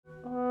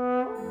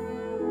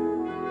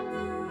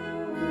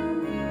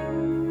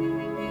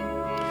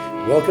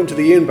Welcome to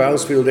the Ian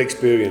Bousfield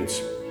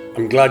Experience.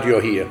 I'm glad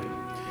you're here.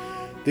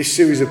 This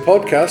series of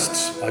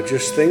podcasts are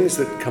just things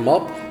that come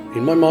up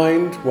in my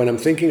mind when I'm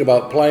thinking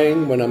about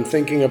playing, when I'm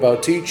thinking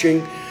about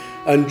teaching,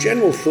 and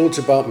general thoughts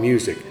about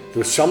music.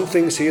 There are some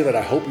things here that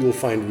I hope you'll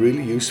find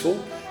really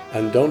useful.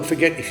 And don't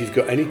forget, if you've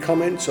got any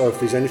comments or if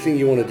there's anything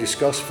you want to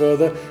discuss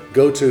further,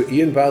 go to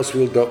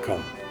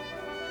ianbousfield.com.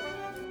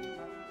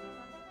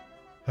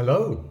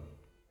 Hello.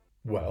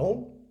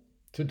 Well,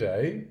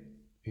 today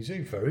is a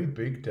very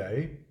big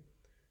day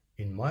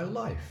in my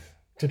life.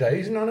 Today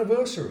is an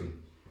anniversary.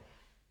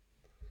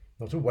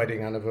 Not a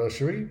wedding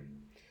anniversary,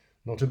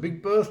 not a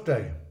big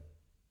birthday.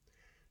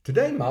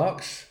 Today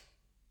marks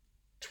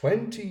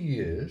 20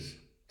 years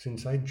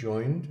since I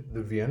joined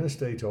the Vienna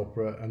State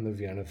Opera and the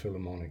Vienna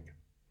Philharmonic.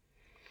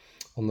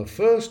 On the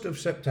 1st of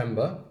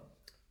September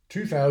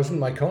 2000,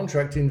 my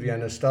contract in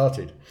Vienna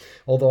started,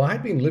 although I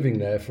had been living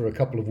there for a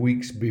couple of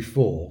weeks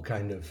before,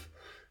 kind of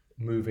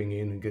moving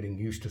in and getting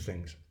used to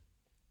things.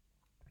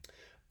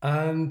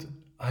 And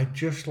I'd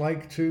just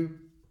like to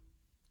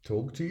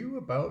talk to you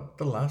about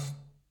the last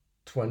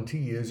 20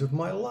 years of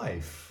my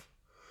life.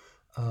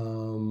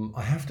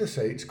 I have to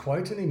say it's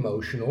quite an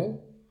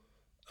emotional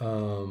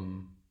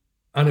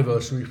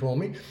anniversary for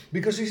me,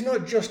 because it's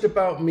not just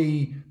about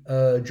me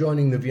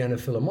joining the Vienna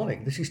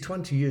Philharmonic. This is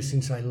 20 years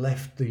since I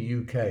left the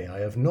UK. I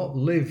have not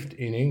lived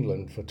in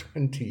England for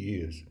 20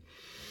 years.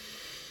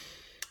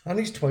 And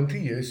it's 20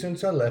 years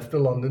since I left the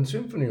London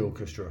Symphony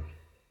Orchestra.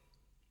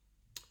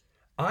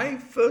 I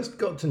first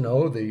got to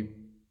know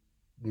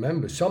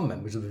some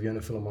members of the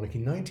Vienna Philharmonic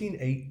in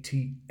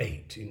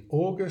 1988, in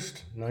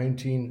August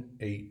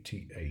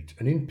 1988.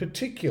 And in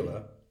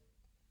particular,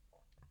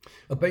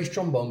 a bass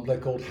trombone player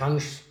called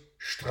Hans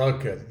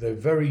Strauke, the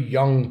very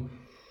young,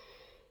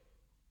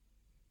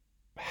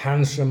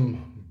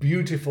 handsome,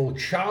 beautiful,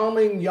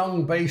 charming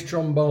young bass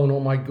trombone. Oh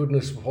my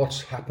goodness,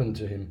 what's happened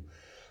to him?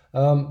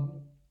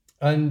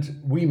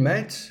 And we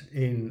met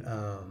in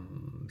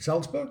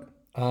Salzburg.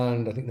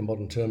 And I think the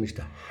modern term is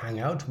to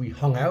hang out. We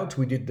hung out,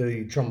 we did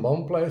the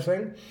trombone player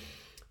thing,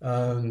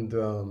 and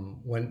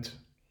went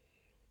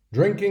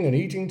drinking and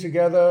eating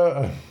together,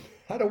 and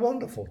had a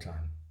wonderful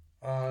time.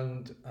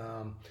 And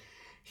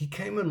he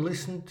came and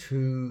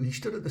he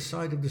stood at the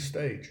side of the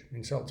stage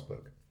in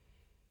Salzburg.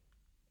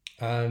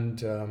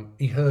 And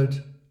he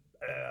heard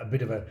a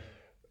bit of the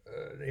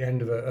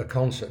end of a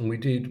concert, and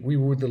we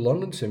were with the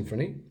London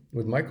Symphony,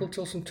 with Michael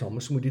Tilson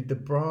Thomas, and we did the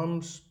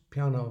Brahms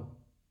piano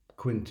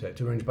quintet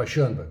arranged by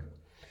Schoenberg.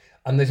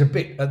 And there's a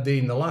bit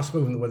in the last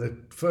movement where the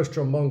first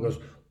trombone goes,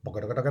 well,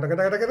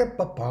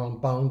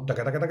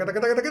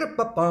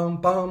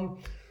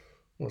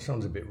 it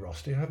sounds a bit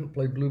rusty. I haven't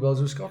played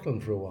Bluebells of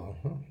Scotland for a while.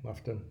 I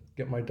have to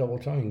get my double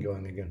tonguing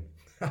going again.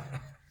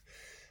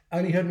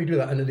 And he heard me do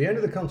that. And at the end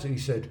of the concert, he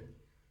said,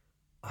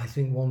 I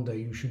think one day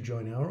you should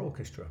join our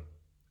orchestra.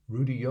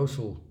 Rudy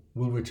Yosel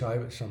will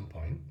retire at some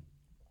point.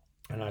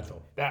 And I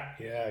thought, yeah.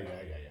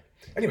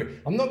 Anyway,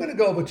 I'm not going to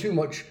go over too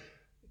much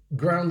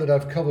ground that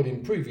I've covered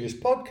in previous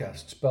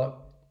podcasts, but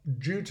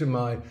due to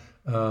my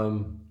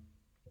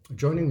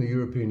joining the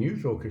European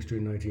Youth Orchestra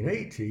in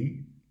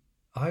 1980,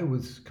 I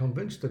was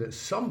convinced that at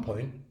some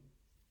point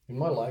in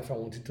my life I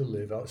wanted to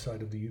live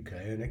outside of the UK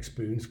and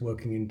experience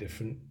working in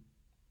different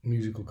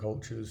musical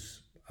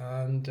cultures.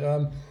 And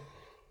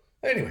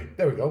anyway,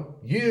 there we go.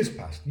 Years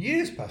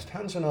passed.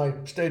 Hans and I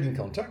stayed in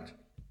contact.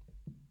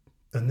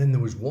 And then there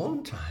was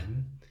one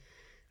time,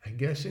 I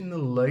guess in the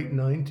late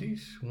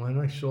 90s, when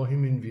I saw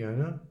him in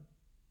Vienna.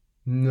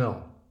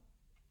 No.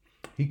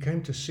 He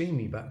came to see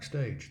me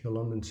backstage. The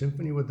London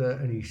Symphony were there,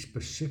 and he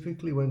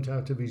specifically went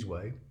out of his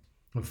way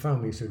and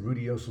found me and said,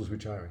 Rudy Yosel's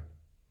retiring.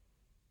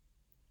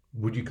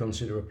 Would you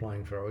consider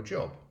applying for our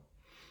job?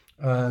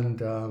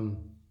 And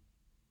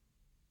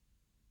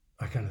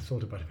I kind of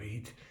thought about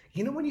it.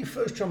 You know, when you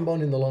first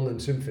trombone in the London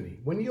Symphony,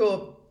 when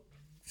you're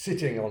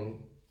sitting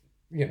on,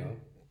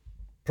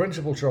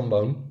 principal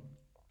trombone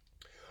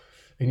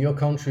in your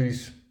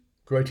country's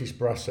greatest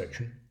brass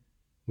section,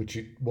 which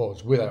it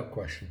was without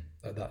question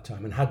at that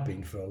time and had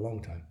been for a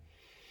long time,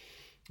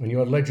 and you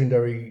had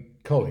legendary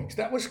colleagues,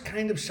 that was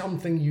kind of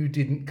something you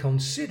didn't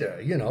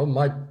consider.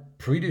 My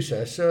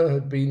predecessor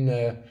had been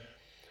there,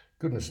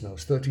 goodness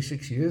knows,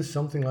 36 years,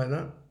 something like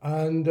that,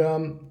 and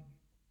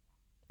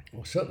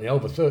certainly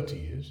over 30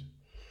 years.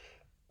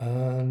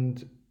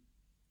 And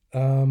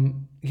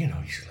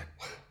he's like,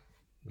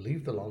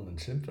 leave the London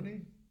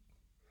Symphony?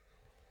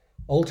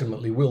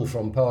 Ultimately, Will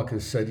from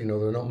Parker's said, there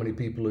are not many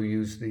people who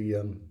use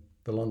the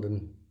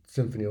London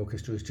Symphony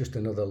Orchestra as just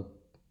another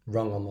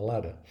rung on the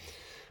ladder,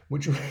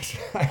 which was,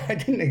 I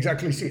didn't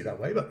exactly see it that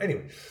way, but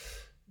anyway,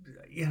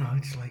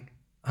 it's like,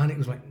 and it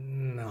was like,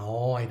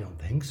 no, I don't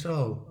think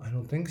so.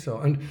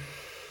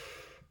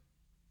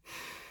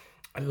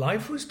 And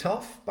life was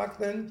tough back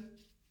then,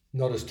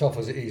 not as tough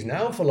as it is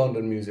now for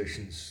London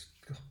musicians.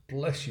 God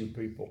bless you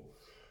people.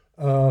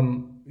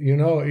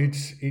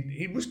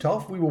 It was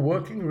tough. We were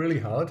working really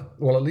hard.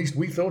 Well, at least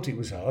we thought it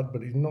was hard,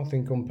 but it's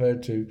nothing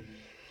compared to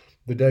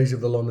the days of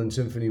the London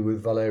Symphony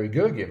with Valery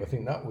Gergiev. I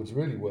think that was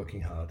really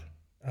working hard.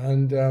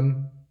 And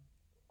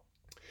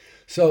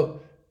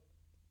So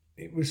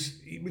it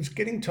was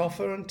getting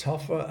tougher and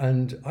tougher,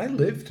 and I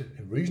lived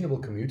a reasonable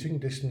commuting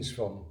distance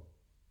from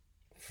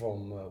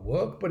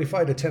work. But if I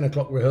had a 10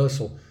 o'clock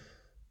rehearsal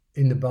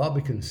in the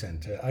Barbican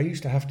Centre, I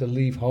used to have to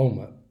leave home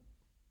at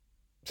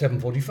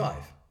 7:45,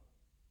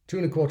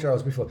 2.25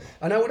 hours before,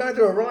 and I would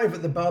either arrive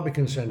at the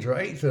Barbican Centre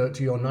at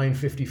 8:30 or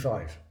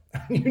 9:55.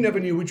 And you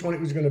never knew which one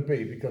it was going to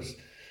be because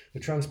the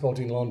transport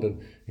in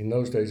London in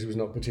those days was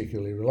not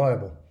particularly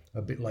reliable.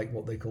 A bit like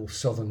what they call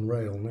Southern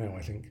Rail now,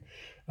 I think.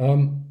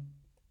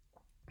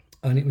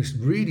 And it was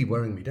really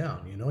wearing me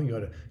down. You know,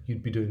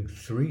 you'd be doing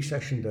 3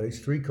 session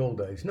days, 3 call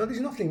days. No, there's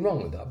nothing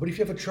wrong with that. But if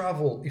you have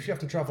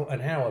to travel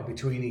an hour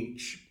between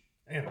each,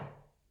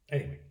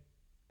 anyway.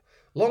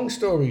 Long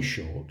story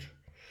short,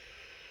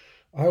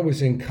 I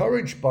was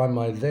encouraged by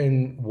my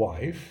then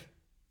wife,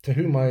 to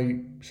whom I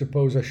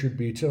suppose I should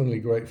be eternally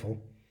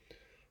grateful,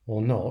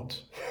 or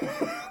not.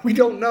 We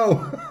don't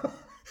know.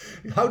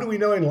 How do we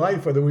know in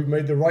life whether we've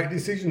made the right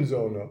decisions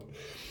or not?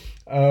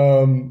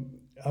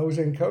 I was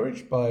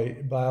encouraged by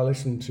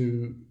Alison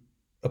to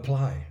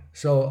apply.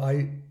 So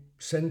I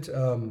sent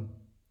a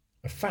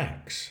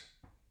fax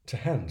to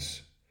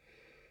Hans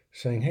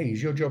saying, hey,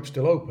 is your job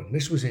still open?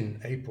 This was in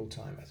April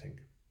time, I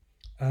think.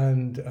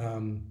 And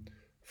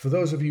for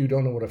those of you who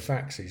don't know what a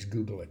fax is,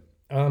 Google it.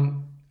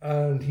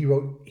 And he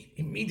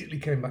immediately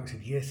came back and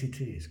said, yes,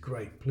 it is.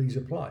 Great, please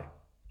apply.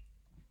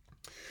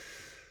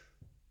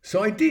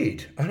 So I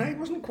did, and I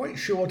wasn't quite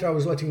sure what I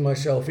was letting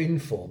myself in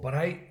for, but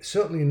I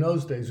certainly in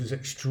those days was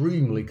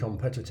extremely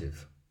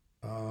competitive.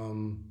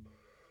 Joe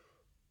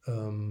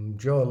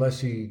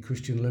Alessi,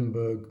 Christian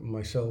Lindbergh,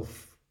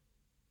 myself,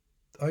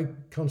 I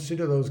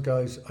consider those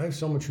guys, I have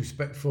so much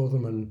respect for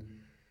them, and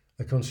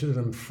I consider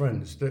them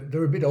friends.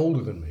 They're a bit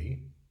older than me.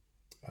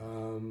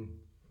 I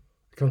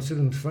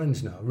consider them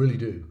friends now, I really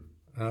do.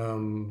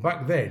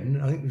 Back then,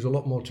 I think there was a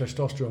lot more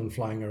testosterone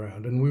flying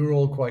around, and we were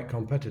all quite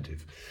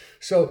competitive.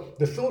 So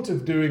the thought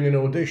of doing an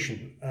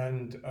audition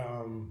and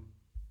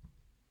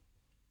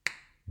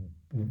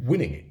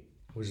winning it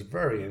was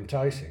very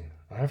enticing,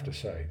 I have to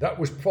say. That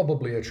was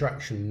probably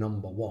attraction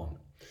number one.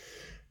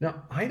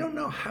 Now, I don't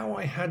know how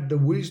I had the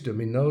wisdom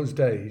in those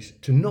days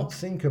to not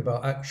think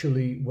about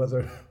actually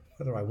whether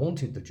I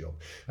wanted the job.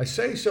 I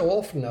say so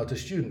often now to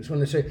students when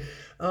they say,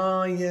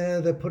 oh yeah,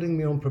 they're putting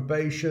me on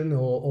probation,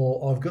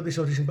 or I've got this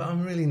audition, but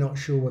I'm really not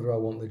sure whether I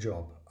want the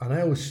job. And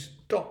I always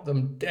stop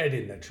them dead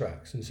in their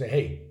tracks and say,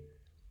 hey,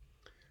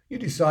 you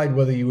decide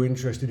whether you're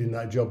interested in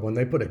that job when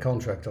they put a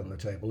contract on the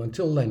table.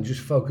 Until then,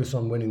 just focus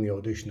on winning the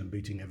audition and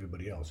beating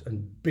everybody else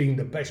and being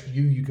the best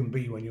you can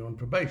be when you're on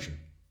probation.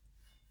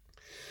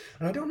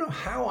 And I don't know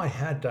how I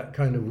had that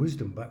kind of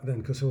wisdom back then,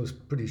 because I was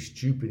pretty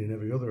stupid in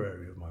every other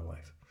area of my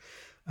life.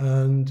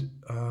 And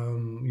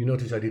you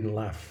notice I didn't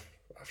laugh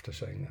after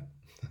saying that.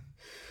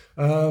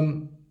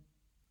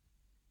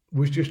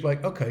 Was just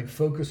like, okay,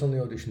 focus on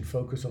the audition.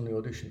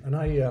 And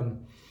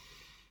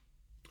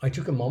I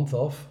took a month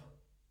off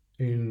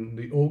in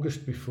the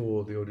August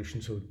before the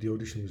audition. So the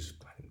audition was,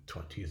 I think,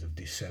 20th of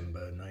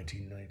December,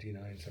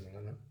 1999, something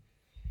like that.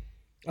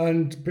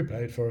 And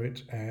prepared for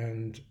it,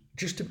 and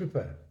just to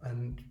prepare.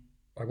 And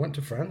I went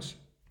to France.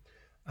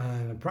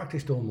 And I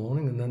practiced all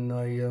morning, and then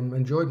I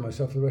enjoyed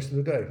myself the rest of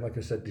the day. Like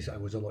I said, I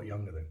was a lot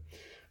younger then.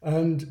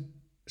 And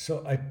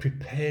so I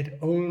prepared,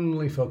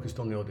 only focused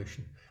on the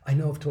audition. I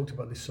know I've talked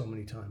about this so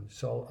many times,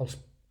 so I'll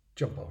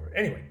jump over it.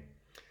 Anyway,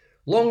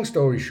 long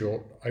story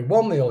short, I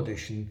won the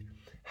audition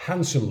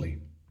handsomely.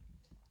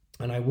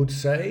 And I would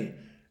say,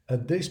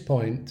 at this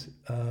point,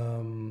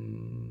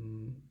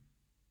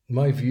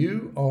 my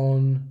view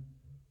on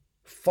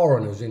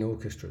foreigners in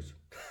orchestras.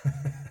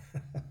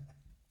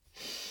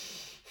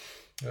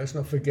 Let's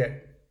not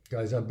forget,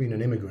 guys, I've been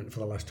an immigrant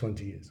for the last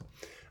 20 years.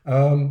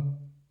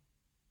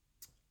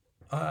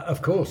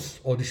 Of course,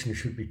 auditions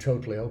should be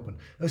totally open.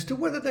 As to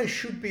whether there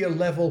should be a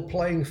level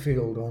playing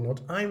field or not,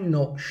 I'm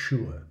not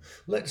sure.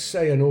 Let's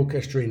say an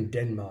orchestra in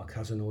Denmark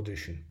has an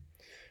audition,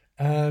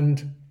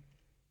 and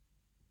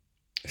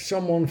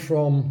someone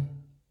from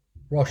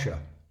Russia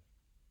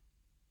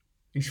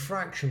is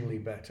fractionally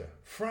better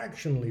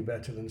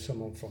than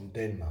someone from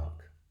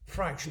Denmark.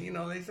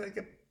 There's like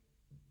a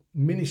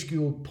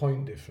minuscule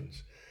point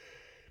difference.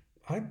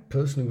 I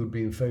personally would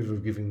be in favour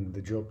of giving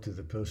the job to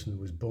the person who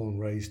was born,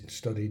 raised,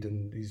 studied,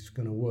 and is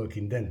going to work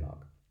in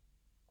Denmark.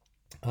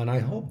 And I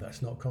hope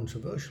that's not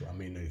controversial. I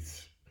mean,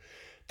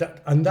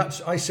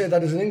 I say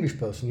that as an English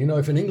person. You know,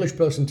 if an English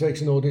person takes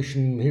an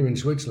audition here in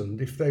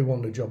Switzerland, if they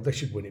want a job, they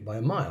should win it by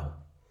a mile.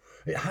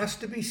 It has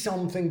to be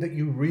something that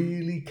you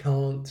really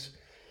can't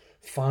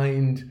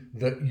find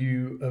that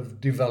you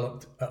have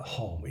developed at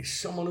home. It's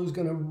someone who's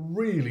going to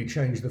really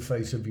change the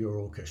face of your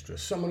orchestra,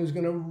 someone who's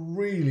going to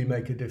really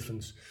make a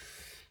difference,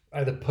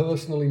 either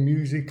personally,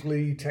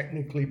 musically,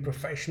 technically,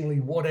 professionally,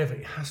 whatever.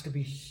 It has to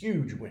be a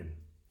huge win.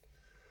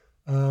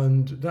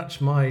 And that's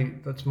my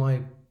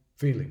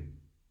feeling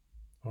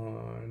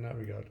in that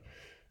regard.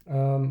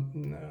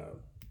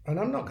 And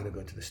I'm not going to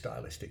go into the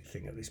stylistic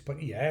thing at this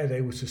point. Yeah,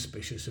 they were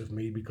suspicious of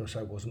me because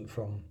I wasn't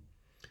from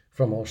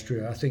from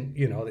Austria. I think,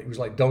 it was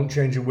like, don't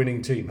change a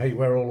winning team. Hey,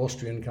 we're all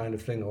Austrian kind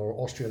of thing, or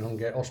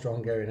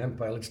Austro-Hungarian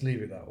Empire. Let's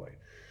leave it that way.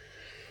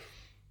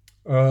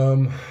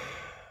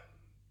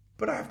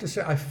 But I have to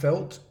say, I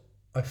felt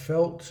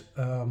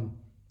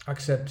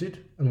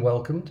accepted and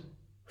welcomed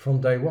from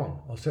day one.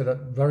 I'll say that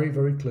very,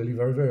 very clearly,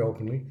 very, very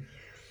openly.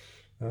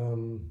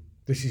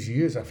 This is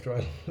years after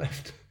I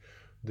left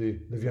the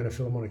Vienna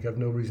Philharmonic. I have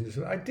no reason to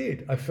say that. I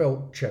did. I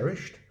felt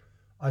cherished.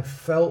 I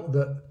felt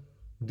that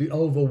the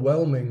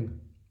overwhelming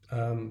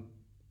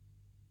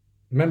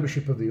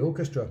membership of the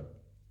orchestra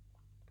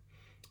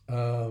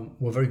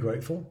were very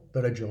grateful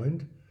that I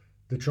joined.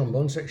 The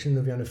trombone section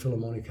of the Vienna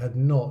Philharmonic had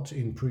not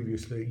in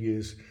previous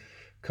years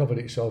covered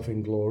itself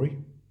in glory,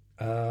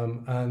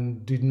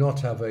 and did not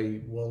have a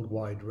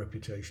worldwide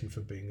reputation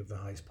for being of the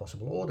highest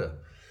possible order.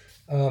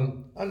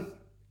 And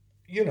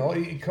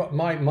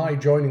my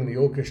joining the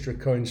orchestra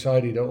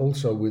coincided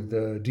also with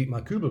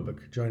Dietmar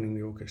Kubelberg joining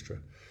the orchestra,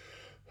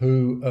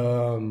 who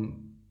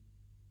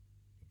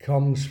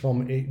comes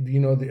from a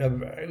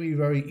very,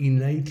 very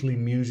innately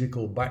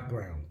musical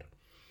background.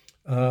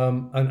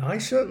 And I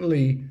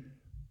certainly,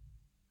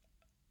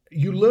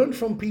 you learn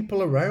from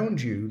people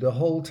around you the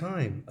whole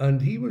time.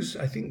 And he was,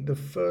 I think, the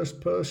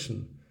first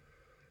person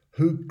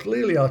who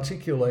clearly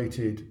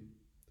articulated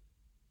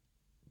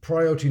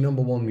priority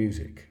number one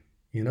music,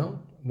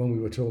 when we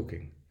were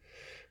talking.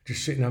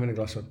 Just sitting having a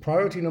glass of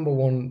priority number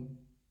one,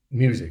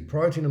 music.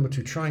 Priority number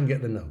two, try and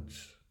get the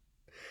notes.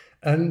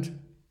 And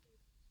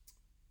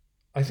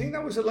I think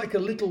that was like a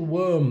little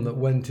worm that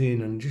went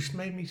in and just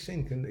made me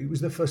think. And it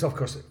was the first, of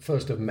course,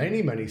 of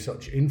many, many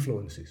such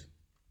influences.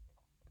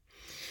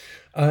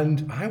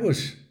 And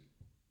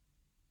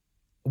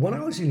when I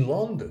was in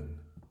London,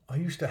 I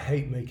used to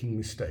hate making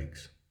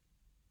mistakes,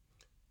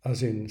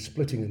 as in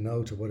splitting a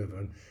note or whatever.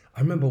 And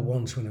I remember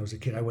once when I was a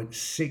kid, I went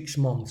 6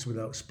 months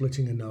without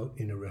splitting a note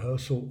in a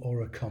rehearsal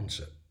or a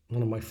concert.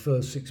 One of my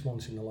first 6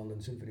 months in the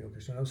London Symphony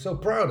Orchestra. And I was so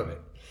proud of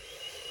it.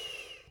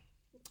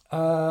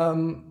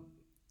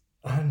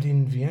 And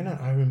in Vienna,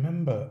 I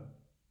remember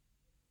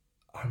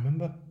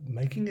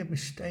making a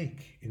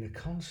mistake in a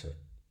concert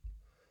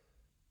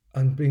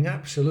and being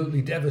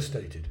absolutely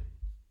devastated.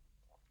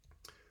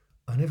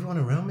 And everyone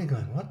around me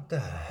going, what the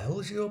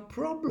hell's your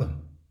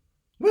problem?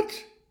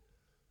 What?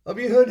 Have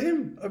you heard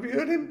him? Have you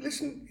heard him?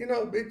 Listen,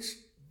 it's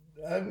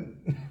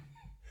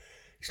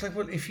it's like,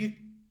 well, if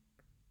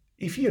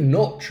you're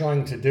not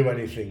trying to do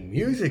anything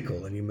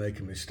musical and you make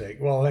a mistake,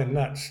 well, then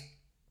that's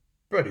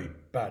pretty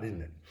bad,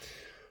 isn't it?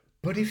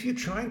 But if you're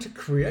trying to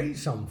create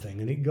something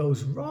and it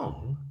goes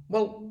wrong,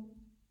 well,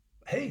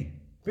 hey,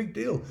 big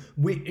deal.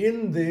 We're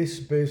in this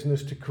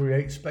business to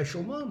create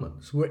special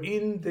moments. We're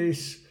in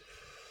this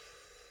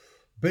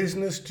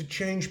business to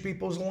change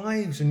people's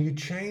lives, and you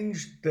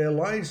change their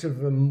lives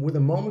with a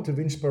moment of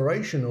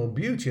inspiration or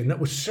beauty. And that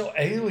was so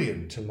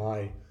alien to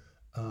my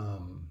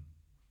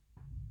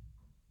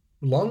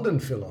London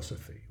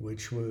philosophy,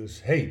 which was,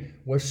 hey,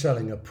 we're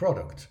selling a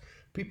product.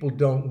 People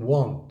don't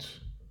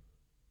want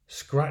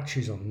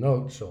scratches on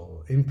notes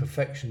or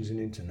imperfections in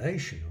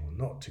intonation or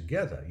not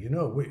together.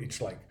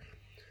 It's like,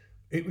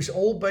 it was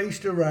all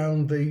based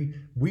around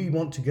we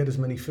want to get as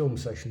many film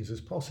sessions as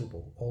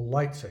possible, or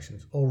light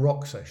sessions, or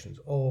rock sessions,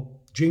 or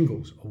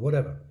jingles, or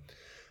whatever.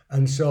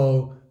 And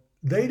so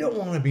they don't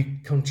want to be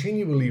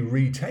continually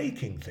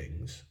retaking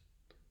things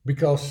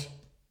because,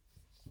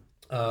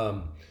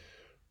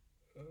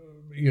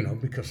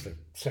 because the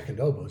second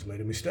oboe's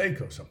made a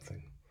mistake or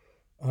something.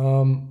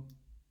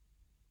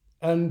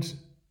 And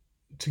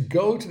to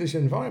go to this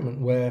environment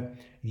where,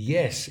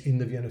 yes, in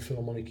the Vienna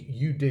Philharmonic,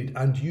 you did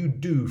and you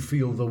do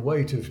feel the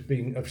weight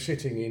of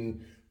sitting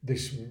in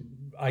this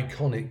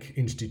iconic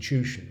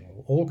institution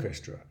or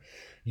orchestra.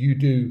 You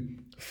do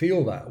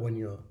feel that when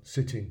you're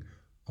sitting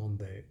on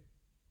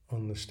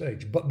the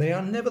stage. But they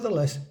are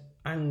nevertheless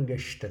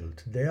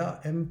angestellt. They are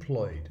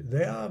employed.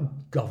 They are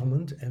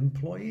government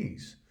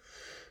employees.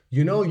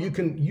 You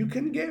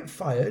can get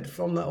fired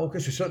from that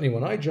orchestra. Certainly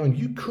when I joined,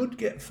 you could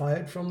get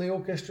fired from the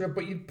orchestra,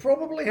 but you'd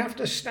probably have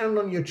to stand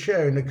on your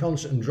chair in a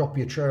concert and drop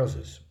your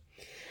trousers.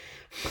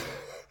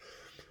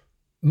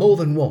 More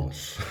than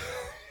once.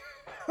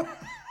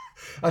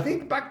 I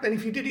think back then,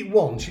 if you did it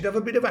once, you'd have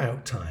a bit of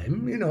out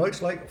time.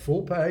 It's like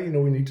full pay.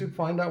 We need to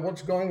find out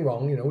what's going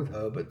wrong, with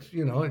Herbert.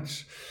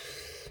 It's...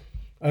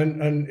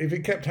 And if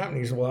it kept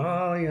happening, it's,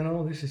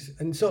 well, this is...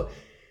 And so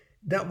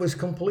that was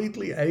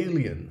completely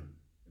alien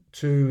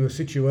to a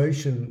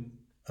situation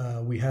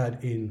we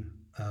had in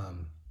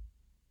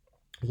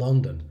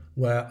London,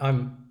 where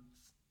I'm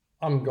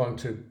going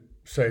to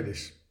say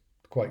this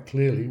quite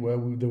clearly, where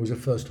there was a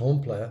first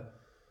horn player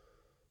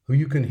who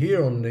you can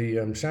hear on the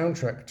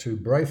soundtrack to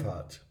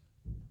Braveheart.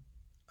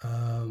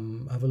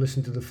 Have a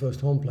listen to the first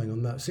horn playing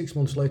on that. 6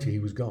 months later, he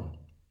was gone.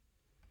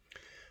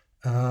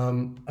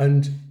 And,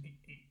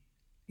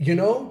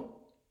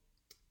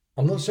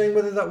 I'm not saying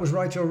whether that was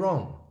right or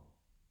wrong.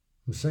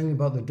 I'm saying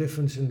about the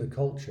difference in the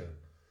culture.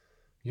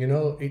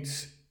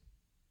 It's,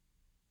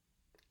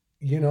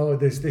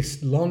 there's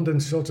this London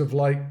sort of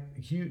like,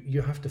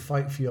 you have to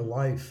fight for your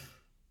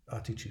life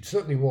attitude.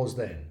 Certainly was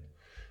then.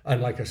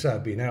 And like I said,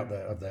 I've been out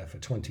there for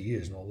 20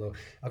 years, and although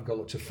I've got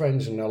lots of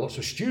friends and now lots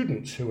of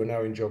students who are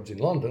now in jobs in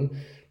London,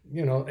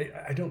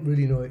 I don't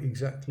really know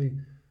exactly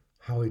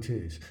how it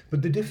is.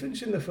 But the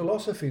difference in the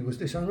philosophy was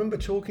this. I remember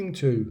talking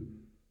to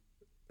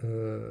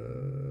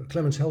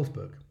Clemens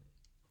Helsberg,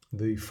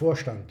 the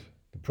Vorstand,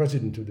 the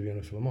president of the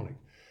Vienna Philharmonic,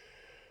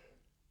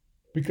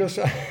 because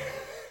I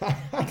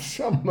had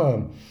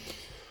some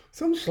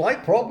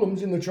slight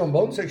problems in the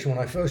trombone section when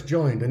I first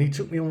joined, and he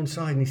took me on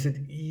side and he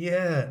said,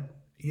 yeah,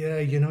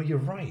 you're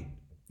right.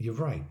 You're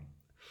right.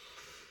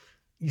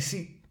 You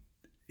see,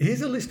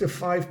 here's a list of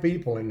 5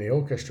 people in the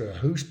orchestra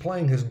whose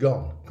playing has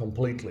gone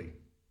completely.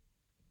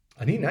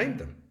 And he named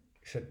them.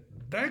 He said,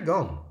 they're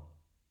gone.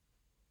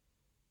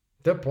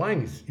 Their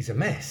playing is a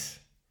mess.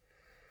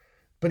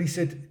 But he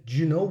said, do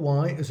you know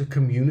why, as a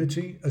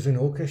community, as an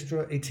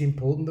orchestra, it's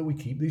important that we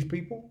keep these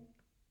people?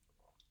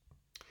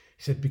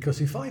 He said, because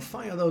if I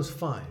fire those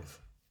 5,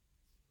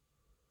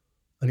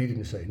 and he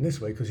didn't say it in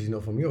this way because he's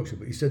not from Yorkshire,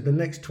 but he said the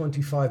next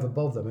 25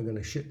 above them are going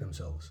to shit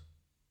themselves.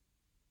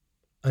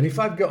 And if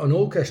I've got an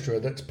orchestra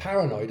that's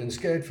paranoid and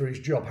scared for its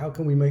job, how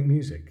can we make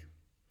music?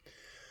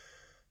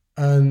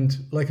 And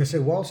like I say,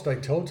 whilst I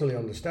totally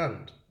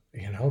understand,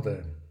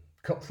 the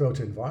cutthroat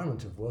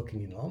environment of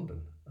working in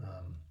London,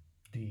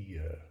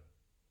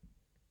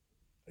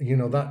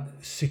 that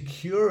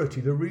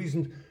security, the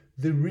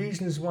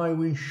reasons why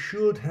we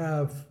should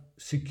have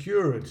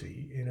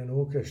security in an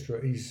orchestra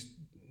is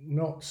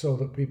not so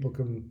that people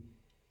can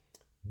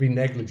be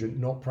negligent,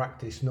 not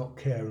practice, not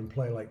care, and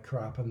play like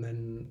crap, and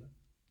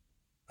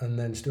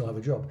then still have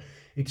a job.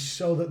 It's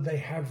so that they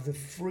have the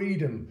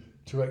freedom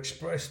to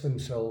express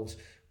themselves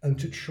and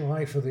to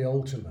try for the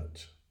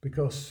ultimate,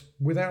 because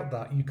without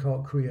that you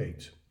can't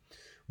create.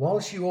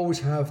 Whilst you always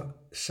have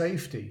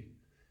safety,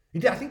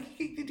 I think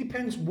it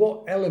depends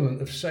what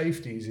element of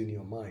safety is in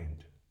your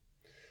mind.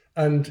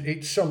 And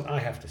it's I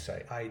have to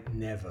say, I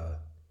never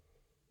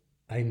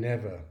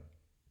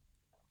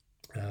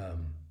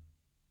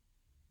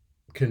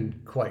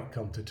can quite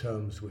come to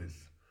terms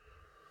with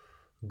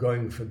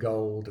going for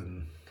gold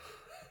and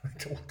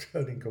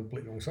turning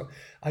completely wrong. So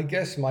I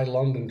guess my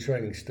London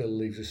training still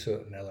leaves a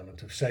certain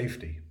element of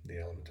safety, the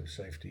element of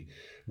safety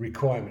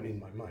requirement in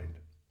my mind.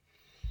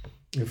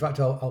 In fact,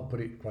 I'll put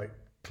it quite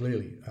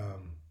clearly.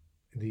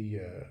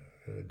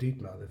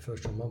 Dietmar, the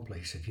first trombone player,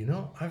 he said,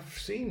 I've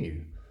seen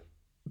you,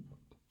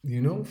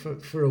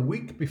 for a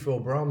week before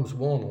Brahms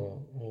 1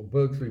 or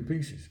Berg 3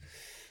 pieces.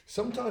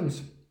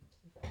 Sometimes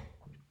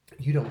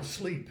you don't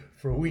sleep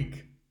for a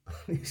week.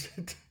 He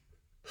said,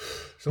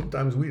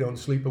 sometimes we don't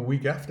sleep a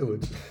week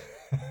afterwards.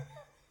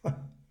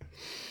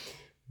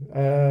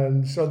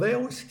 And so they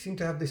always seem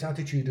to have this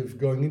attitude of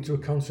going into a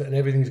concert and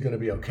everything's going to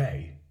be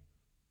okay.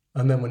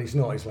 And then when it's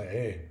not, it's like,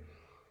 hey,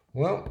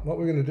 well, what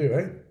we're going to do,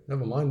 eh?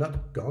 Never mind, that's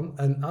gone.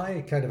 And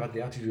I kind of had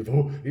the attitude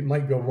of, it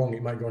might go wrong,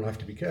 it might go, and I have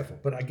to be careful.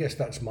 But I guess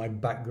that's my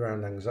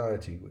background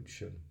anxiety,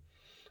 which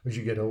as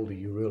you get older,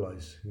 you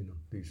realize,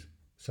 these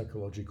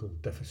psychological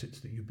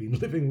deficits that you've been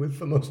living with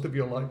for most of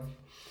your life.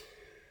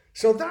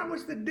 So that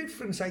was the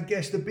difference, I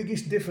guess, the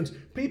biggest difference.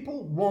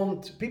 People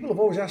have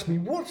always asked me,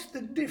 what's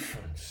the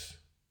difference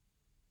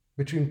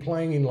between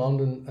playing in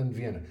London and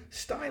Vienna?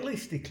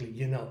 Stylistically,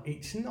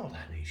 it's not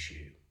an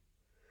issue.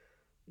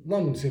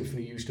 London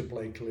Symphony used to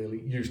play clearly,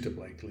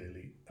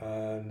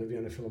 and the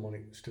Vienna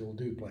Philharmonic still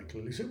do play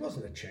clearly. So it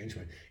wasn't a change,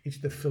 man. It's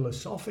the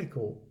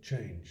philosophical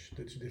change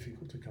that's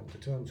difficult to come to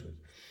terms with.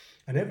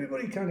 And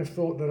everybody kind of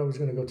thought that I was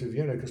going to go to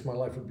Vienna because my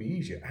life would be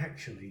easier.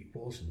 Actually, it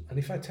wasn't. And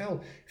if I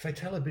tell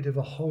a bit of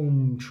a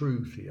home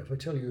truth here, if I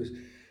tell you,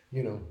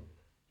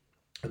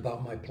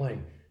 about my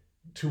playing,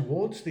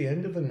 towards the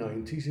end of the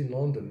 90s in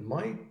London,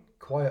 my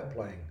quiet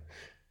playing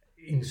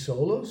in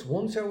solos,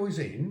 once I was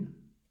in,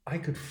 I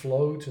could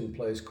float and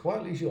play as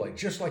quietly as you like,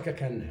 just like I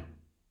can now.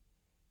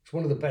 It's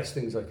one of the best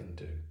things I can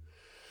do.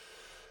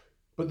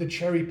 But the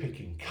cherry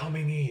picking,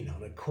 coming in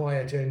on a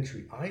quiet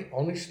entry, I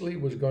honestly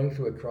was going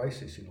through a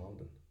crisis in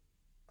London.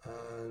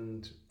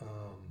 And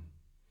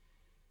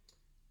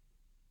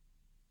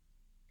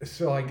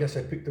so I guess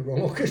I picked the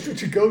wrong orchestra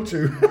to go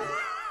to.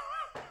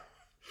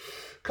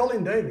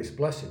 Colin Davis,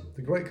 bless him,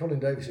 the great Colin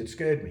Davis, had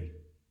scared me.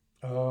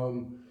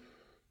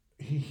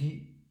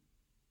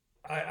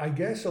 I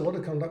guess a lot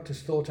of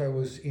conductors thought I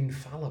was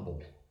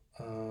infallible.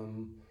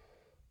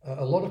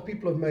 A lot of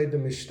people have made the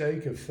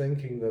mistake of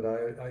thinking that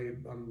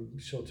I'm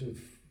sort of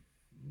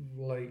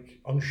like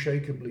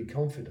unshakably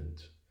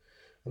confident.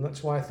 And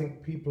that's why I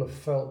think people have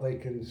felt they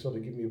can sort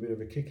of give me a bit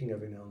of a kicking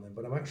every now and then,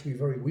 but I'm actually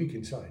very weak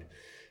inside.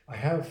 I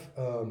have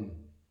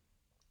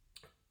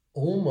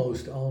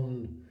almost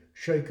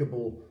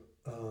unshakable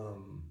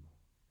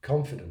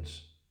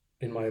confidence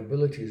in my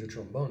ability as a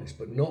trombonist,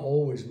 but not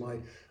always my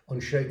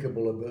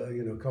unshakable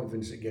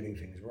confidence at getting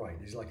things right.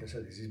 It's like I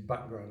said, it's his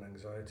background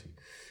anxiety.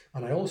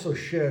 And I also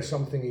share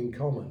something in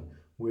common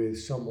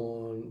with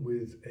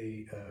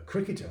a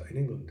cricketer in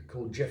England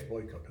called Jeff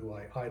Boycott, who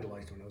I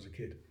idolised when I was a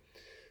kid.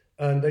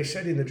 And they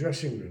said in the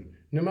dressing room,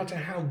 no matter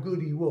how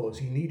good he was,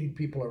 he needed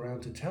people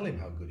around to tell him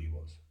how good he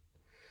was.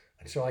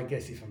 And so I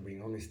guess if I'm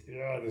being honest,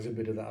 there's a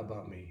bit of that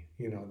about me.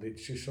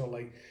 It's just sort of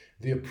like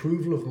the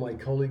approval of my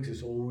colleagues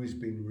has always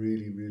been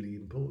really, really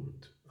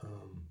important.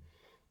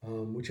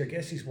 Which I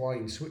guess is why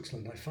in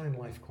Switzerland I find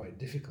life quite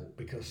difficult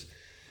because,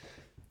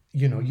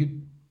 you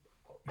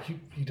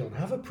don't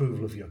have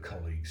approval of your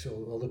colleagues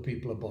or other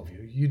people above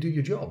you. You do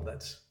your job.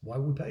 That's why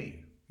we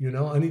pay you.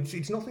 And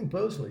it's nothing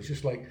personal. It's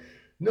just like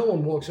no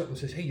one walks up and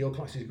says, "Hey, your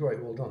class is great.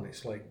 Well done."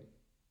 It's like,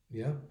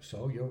 yeah,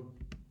 so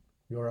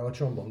you're our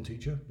trombone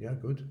teacher. Yeah,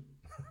 good.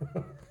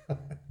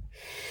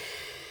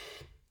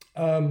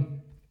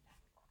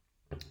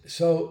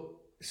 So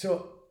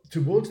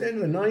towards the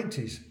end of the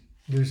 90s,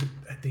 there's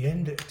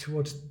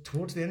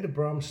towards the end of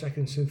Brahms'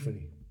 Second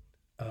Symphony,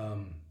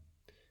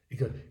 he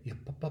goes,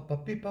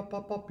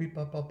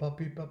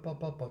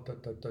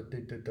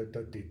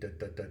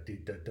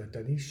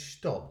 and he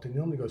stopped and he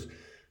only goes,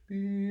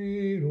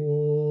 and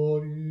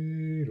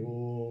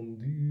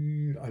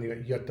he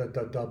went,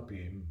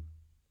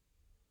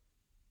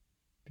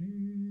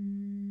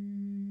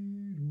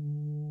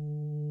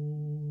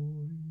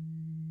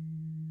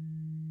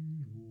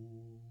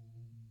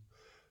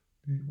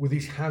 with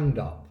his hand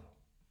up.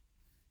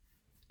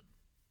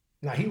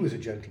 Now, he was a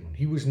gentleman.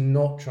 He was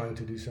not trying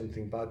to do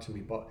something bad to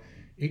me, but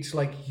it's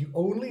like you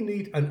only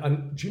need,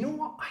 and do you know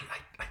what?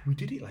 We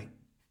did it like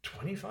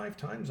 25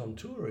 times on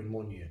tour in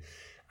 1 year,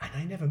 and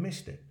I never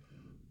missed it.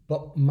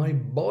 But my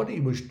body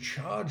was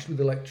charged with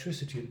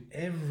electricity, and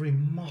every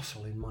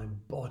muscle in my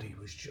body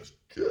was just...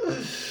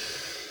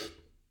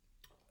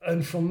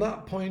 And from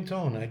that point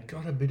on, I'd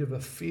got a bit of a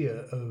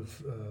fear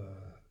of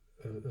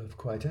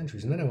quiet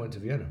entries. And then I went to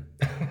Vienna.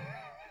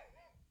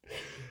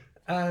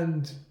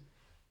 And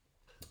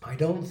I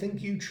don't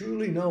think you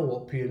truly know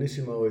what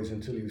pianissimo is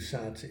until you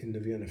sat in the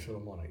Vienna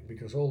Philharmonic,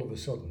 because all of a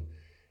sudden,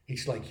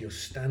 it's like you're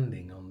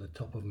standing on the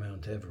top of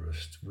Mount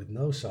Everest with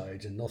no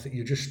sides and nothing.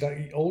 You're just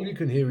all you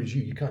can hear is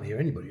you. You can't hear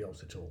anybody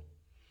else at all.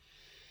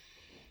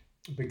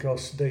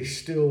 Because they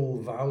still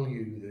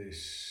value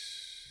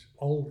this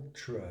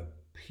ultra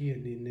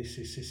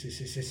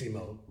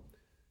pianissimo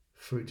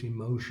for its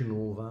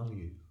emotional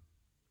value,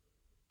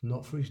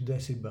 not for its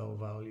decibel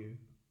value.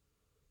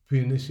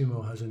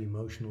 Pianissimo has an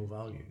emotional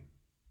value.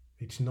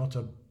 It's not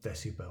a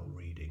decibel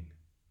reading.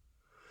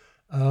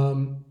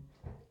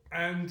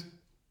 And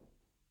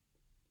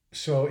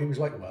so it was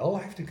like, well,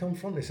 I have to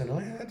confront this. And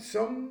I had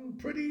some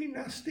pretty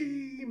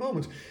nasty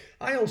moments.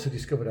 I also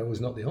discovered I was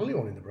not the only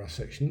one in the brass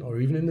section or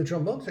even in the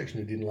trombone section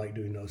who didn't like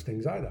doing those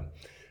things either.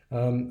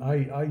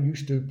 I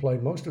used to play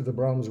most of the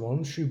Brahms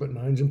ones, Schubert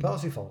 9s and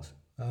Parsifals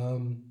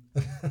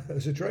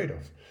as a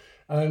trade-off.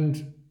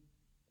 And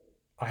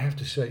I have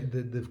to say,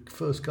 the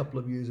first couple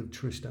of years of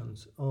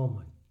Tristan's, oh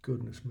my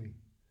goodness me.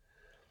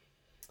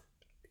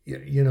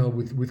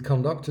 With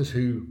conductors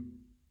who,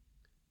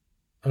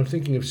 I'm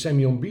thinking of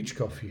Semyon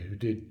Bychkov here, who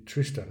did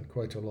Tristan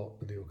quite a lot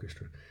with the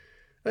orchestra.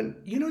 And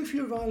if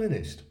you're a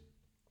violinist,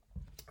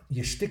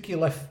 you stick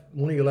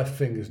one of your left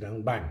fingers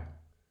down, bang.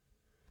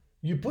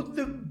 You put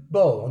the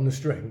bow on the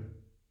string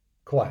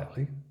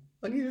quietly,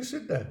 and you just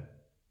sit there.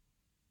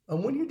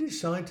 And when you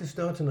decide to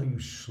start a note, you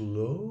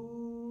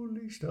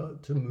slowly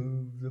start to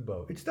move the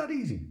bow. It's that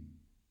easy.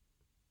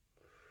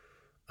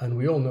 And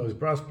we all know as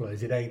brass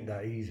players, it ain't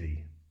that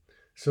easy.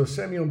 So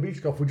Semyon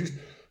Bychkov would just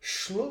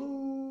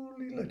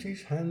slowly let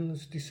his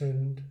hands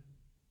descend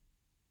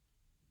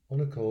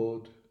on a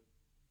chord,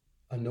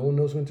 and no one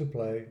knows when to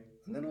play.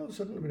 And then all of a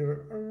sudden, a bit of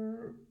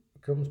a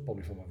comes,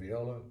 probably from a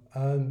viola,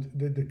 and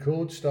the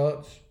chord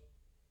starts.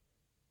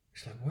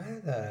 It's like, where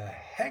the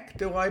heck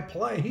do I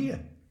play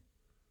here?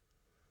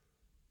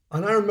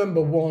 And I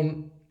remember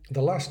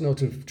the last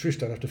note of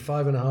Tristan after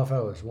 5.5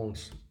 hours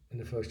once in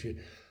the first year.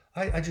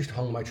 I just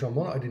hung my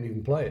trombone out. I didn't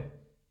even play it.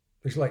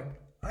 It's like,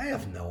 I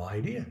have no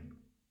idea.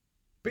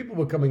 People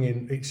were coming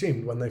in, it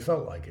seemed, when they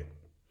felt like it.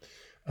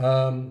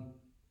 And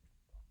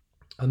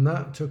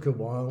that took a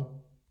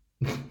while.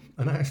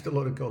 And I asked a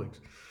lot of colleagues.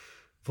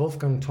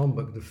 Wolfgang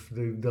Tomberg,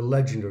 the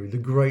legendary, the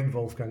great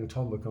Wolfgang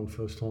Tomberg on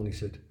first horn, he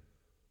said,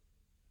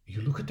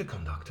 "You look at the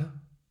conductor?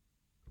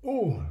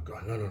 Oh,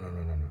 God, no.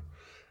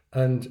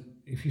 And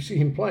if you see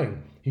him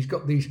playing, he's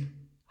got these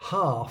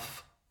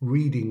half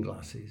reading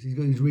glasses. He's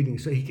got his reading,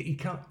 so he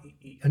can't,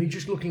 and he's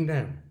just looking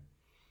down.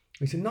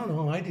 He said,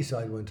 no, I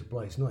decide when to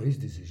play. It's not his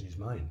decision, it's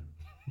mine.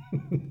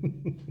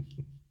 He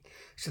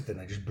said, then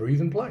I just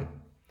breathe and play.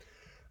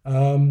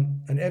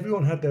 And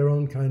everyone had their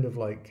own kind of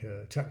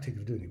tactic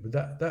of doing it, but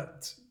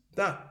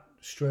that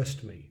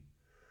stressed me.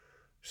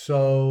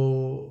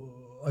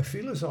 So I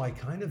feel as though I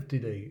kind of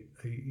did a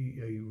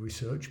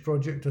research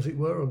project, as it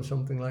were, on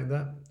something like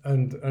that,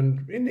 and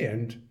in the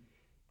end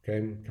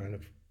came kind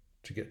of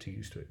to get too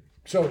used to it.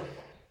 So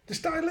the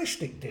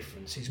stylistic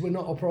differences were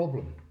not a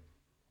problem.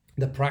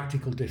 The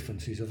practical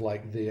differences of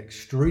the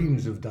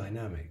extremes of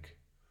dynamic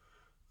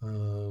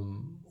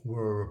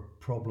were a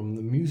problem.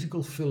 The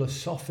musical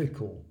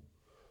philosophical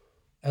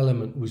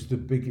element was the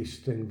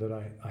biggest thing that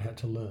I had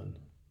to learn.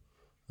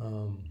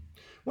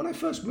 When I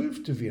first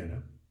moved to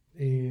Vienna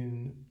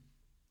in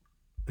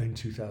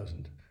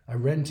 2000, I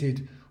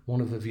rented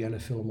one of the Vienna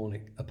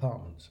Philharmonic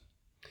apartments.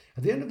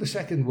 At the end of the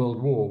Second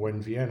World War,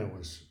 when Vienna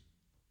was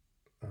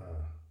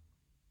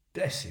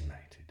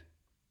decimated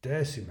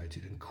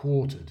and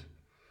quartered,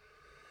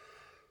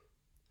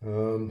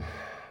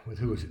 with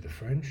who was it? The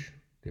French,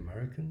 the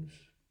Americans,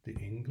 the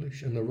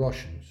English, and the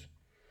Russians,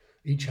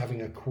 each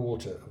having a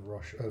quarter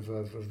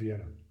of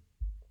Vienna.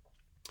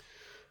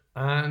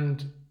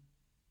 And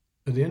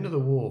at the end of the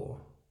war,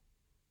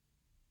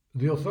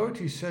 the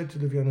authorities said to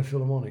the Vienna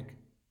Philharmonic,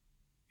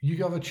 you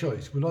have a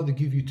choice. We'll either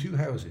give you 2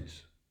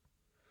 houses.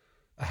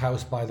 A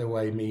house, by the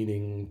way,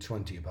 meaning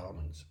 20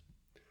 apartments.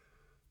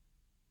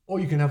 Or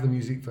you can have the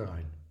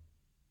Musikverein.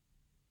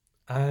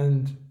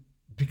 And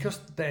because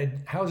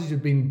their houses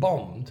had been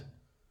bombed,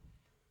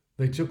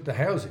 they took the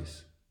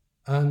houses.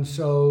 And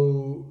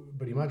so,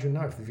 but imagine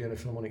now if the Vienna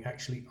Philharmonic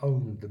actually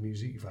owned the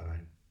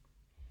Musikverein.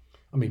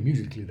 I mean,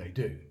 musically they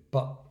do,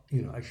 but,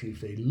 actually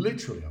if they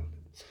literally owned it.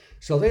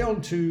 So they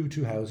owned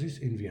two houses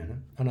in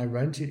Vienna, and I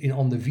rented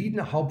on the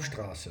Wiener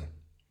Hauptstraße.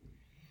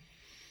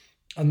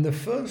 And the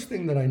first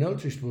thing that I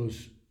noticed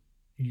was,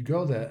 you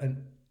go there,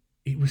 and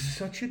it was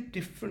such a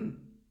different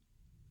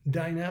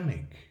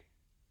dynamic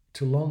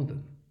to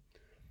London.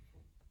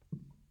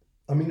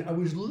 I mean, I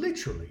was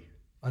literally,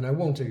 and I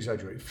won't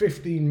exaggerate,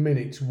 15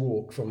 minutes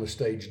walk from the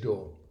stage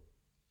door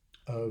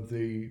of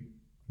the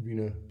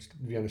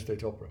Vienna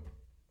State Opera.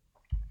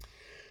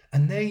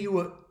 And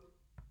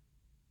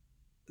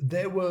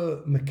there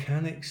were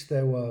mechanics,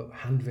 there were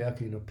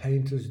handwerker,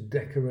 painters,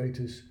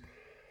 decorators,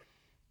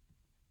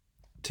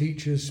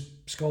 teachers,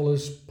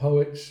 scholars,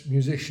 poets,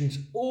 musicians,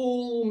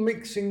 all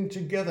mixing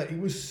together. It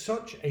was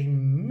such a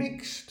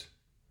mixed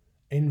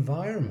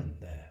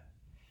environment there,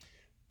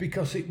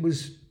 because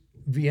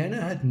Vienna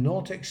had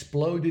not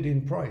exploded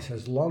in price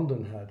as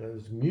London had,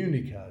 as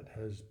Munich had,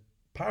 as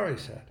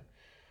Paris had.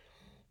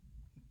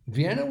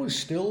 Vienna was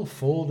still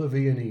for the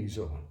Viennese,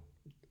 or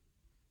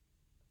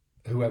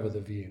whoever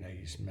the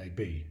Viennese may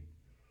be.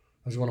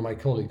 As one of my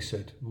colleagues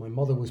said, my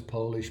mother was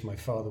Polish, my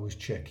father was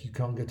Czech. You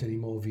can't get any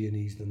more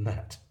Viennese than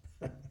that.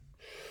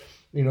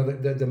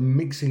 The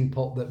mixing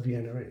pot that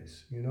Vienna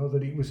is,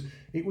 that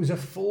it was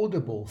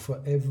affordable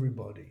for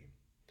everybody.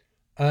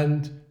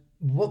 And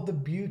what the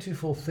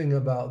beautiful thing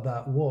about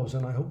that was,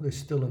 and I hope there's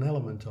still an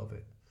element of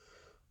it,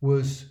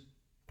 was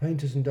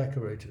painters and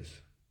decorators,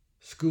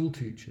 school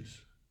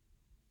teachers,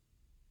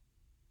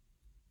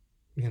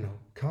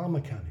 car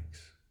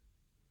mechanics,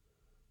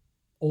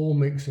 all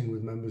mixing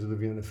with members of the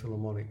Vienna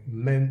Philharmonic,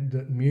 meant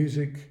that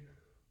music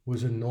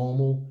was a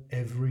normal,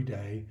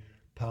 everyday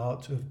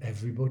part of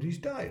everybody's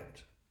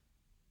diet.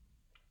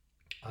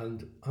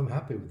 And I'm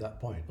happy with that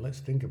point. Let's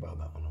think about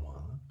that one a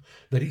while.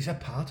 That it's a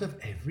part of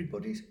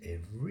everybody's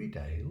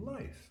everyday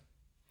life.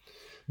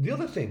 The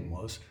other thing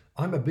was,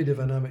 I'm a bit of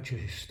an amateur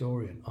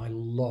historian. I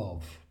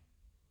love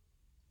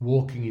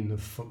walking in the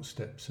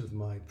footsteps of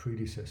my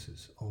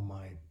predecessors,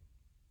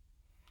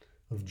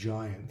 of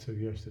giants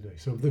of yesterday.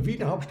 So the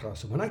Wiener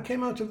Hauptstraße, when I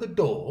came out of the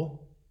door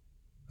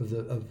of I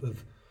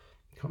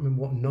can't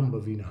remember what number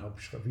Wiener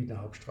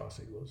Hauptstraße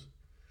it was.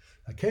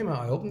 I came out,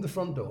 I opened the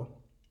front door,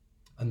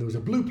 and there was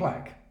a blue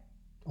plaque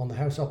on the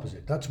house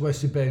opposite. That's where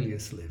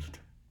Sibelius lived.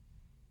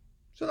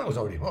 So that was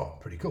already,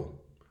 pretty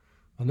cool.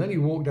 And then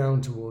you walk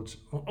down towards,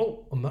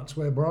 and that's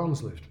where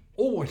Brahms lived.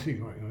 I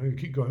think, right, you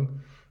keep going.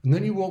 And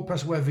then you walk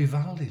past where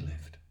Vivaldi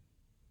lived.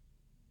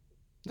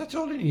 That's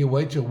all in your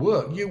way to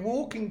work. You're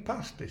walking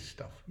past this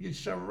stuff. You're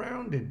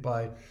surrounded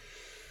by,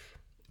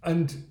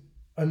 and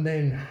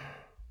then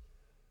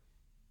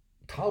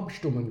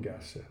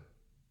Taubstummengasse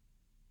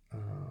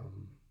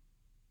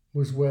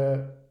was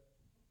where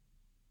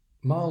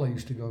Mahler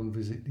used to go and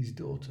visit his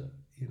daughter.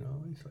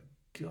 It's like,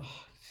 God,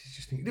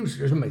 it was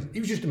amazing.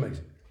 It was just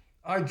amazing.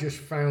 I just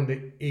found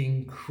it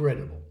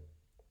incredible.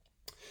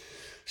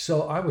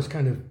 So I was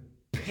kind of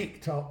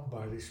picked up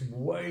by this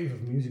wave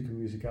of music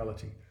and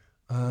musicality.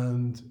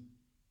 And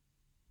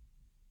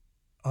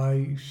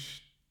I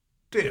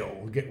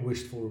still get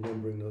wistful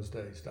remembering those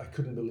days. I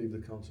couldn't believe the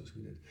concerts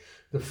we did.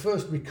 The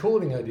first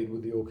recording I did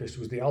with the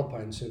orchestra was the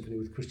Alpine Symphony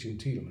with Christian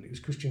Thielemann. It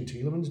was Christian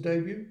Thieleman's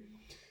debut.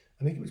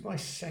 I think it was my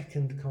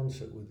second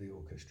concert with the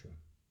orchestra.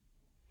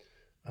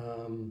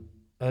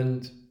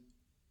 I'd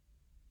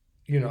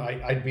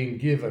been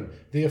given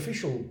the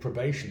official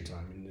probation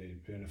time in the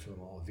Vienna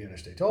Philharmonic, Vienna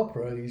State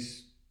Opera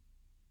is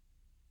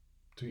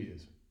 2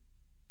 years.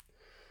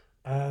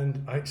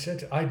 And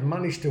I'd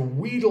managed to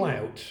wheedle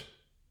out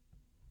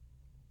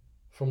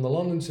from the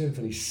London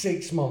Symphony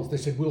 6 months. They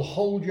said, we'll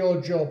hold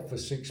your job for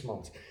 6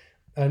 months.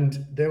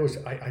 And there was,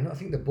 I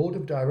think the board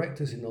of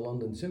directors in the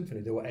London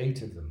Symphony, there were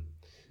 8 of them.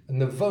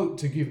 And the vote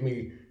to give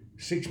me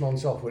 6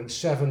 months off went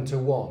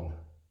 7-1.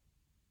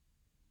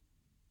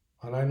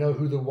 And I know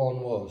who the one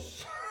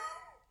was.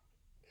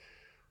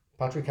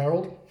 Patrick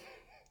Harold.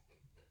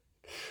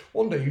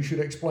 One day you should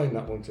explain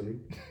that one to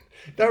me.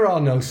 There are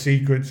no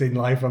secrets in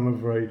life, I'm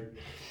afraid.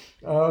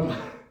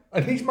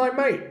 And he's my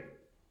mate.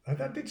 And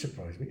that did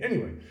surprise me.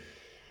 Anyway,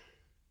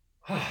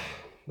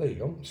 there you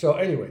go. So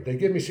anyway, they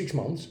give me 6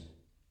 months.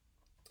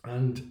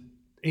 And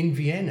in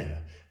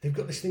Vienna, they've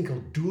got this thing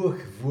called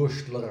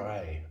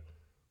Durchwurstlerei.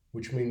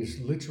 which means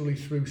literally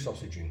through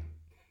sausaging.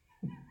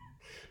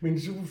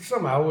 Means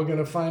somehow we're going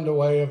to find a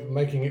way of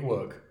making it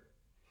work.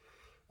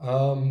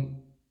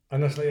 And I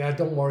was like, yeah,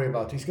 don't worry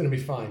about it. It's going to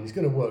be fine. It's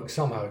going to work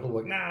somehow. It'll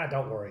work. Nah,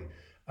 don't worry.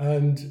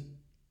 And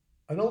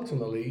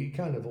ultimately, he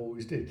kind of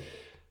always did.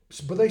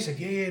 So, but they said,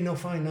 yeah, no,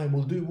 fine, no,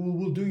 we'll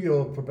do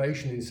your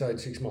probation inside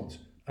 6 months.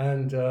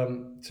 And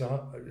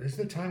so as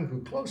the time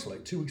grew close,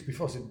 like 2 weeks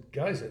before, I said,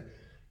 guys, I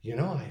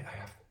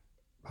have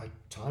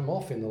time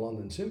off in the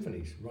London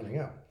Symphonies running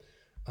out.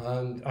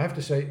 And I have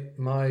to say,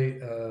 my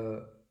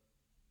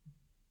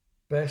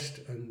best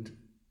and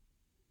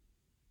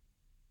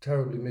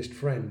terribly missed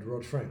friend,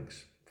 Rod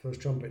Franks, first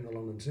trumpet in the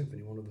London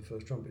Symphony, one of the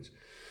first trumpets,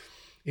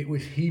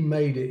 he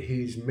made it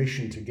his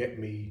mission to get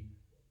me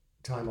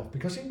time off,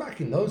 because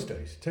back in those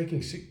days,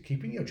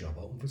 keeping your job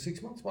open for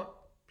 6 months, what?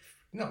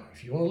 No,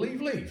 if you want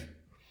to leave.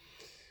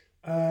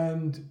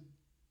 And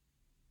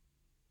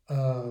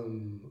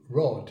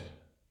Rod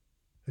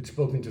had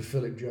spoken to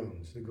Philip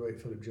Jones, the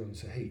great Philip Jones,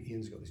 said, hey,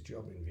 Ian's got this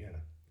job in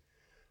Vienna.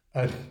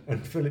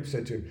 And Philip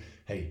said to him,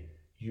 hey,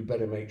 you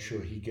better make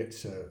sure he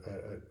gets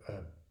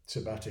a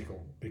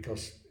sabbatical,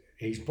 because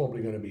he's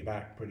probably going to be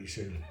back pretty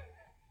soon.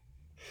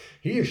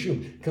 He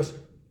assumed, because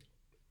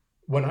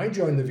when I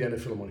joined the Vienna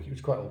Philharmonic, it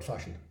was quite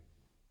old-fashioned.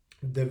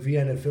 The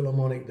Vienna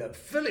Philharmonic that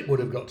Philip would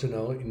have got to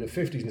know in the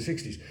 50s and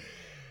 60s,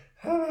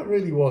 that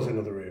really was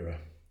another era.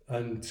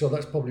 And so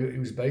that's probably what he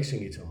was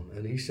basing it on.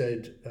 And he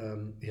said,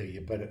 yeah,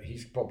 you better,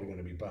 he's probably going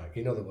to be back.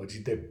 In other words,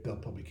 they'll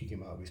probably kick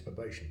him out of his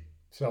probation.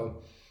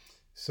 So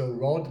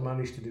Rod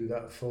managed to do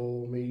that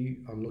for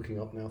me. I'm looking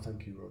up now,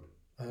 thank you, Rod.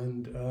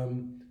 And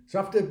so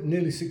after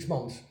nearly 6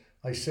 months,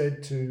 I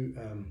said to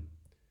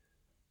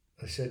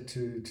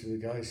the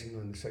guys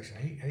in the section,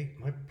 hey,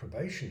 my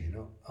probation,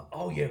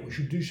 oh yeah, we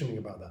should do something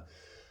about that.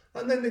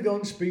 And then they go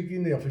and speak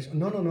in the office.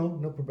 No,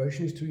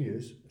 probation is 2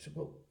 years. I said,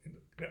 well,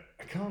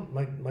 I can't.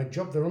 My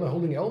job, they're only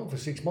holding it open for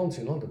 6 months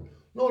in London.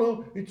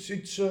 No, it's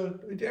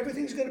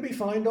everything's going to be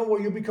fine. Don't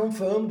worry, you'll be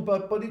confirmed,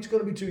 but it's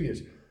going to be 2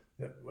 years.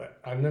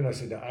 And then I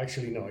said,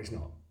 actually, no, it's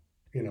not.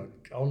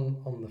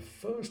 On the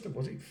 1st of,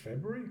 was it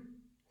February?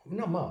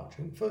 Not March,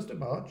 1st of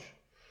March,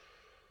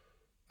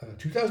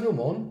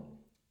 2001,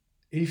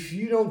 if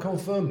you don't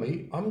confirm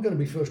me, I'm going to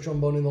be first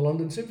trombone in the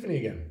London Symphony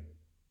again.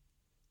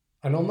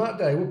 And on that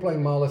day, we're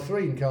playing Mahler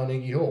 3 in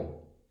Carnegie Hall.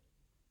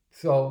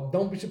 So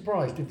don't be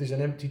surprised if there's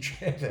an empty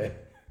chair there,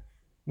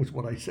 was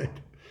what I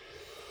said.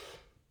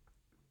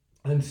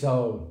 And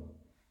so,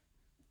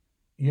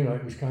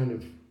 it was kind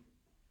of,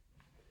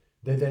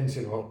 they then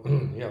said, well,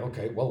 yeah,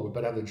 okay, well, we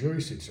better have the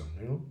jury sit some,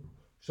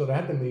 So they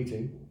had the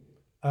meeting,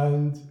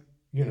 and,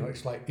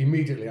 it's like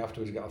immediately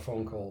afterwards I got a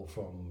phone call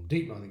from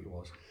Dietmar, I think it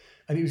was.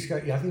 And he was,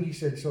 I think he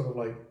said sort of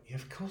like, yeah,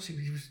 of course, it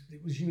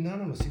was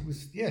unanimous. It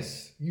was,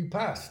 yes, you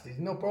passed, there's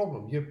no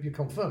problem, you're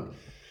confirmed.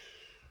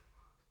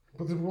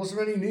 But there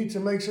wasn't any need to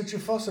make such a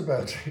fuss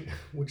about it,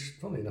 which,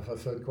 funnily enough,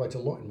 I've heard quite a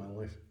lot in my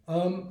life.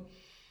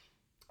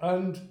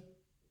 And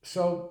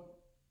so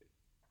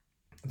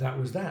that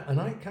was that.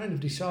 And I kind of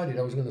decided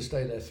I was going to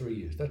stay there 3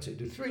 years. That's it,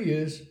 do 3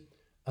 years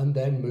and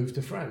then move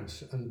to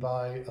France and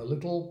buy a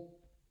little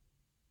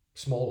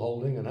small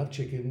holding and have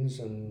chickens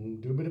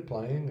and do a bit of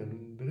playing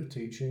and a bit of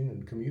teaching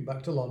and commute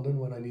back to London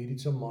when I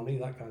needed some money,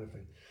 that kind of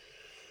thing.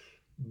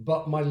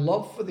 But my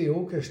love for the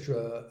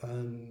orchestra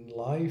and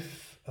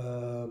life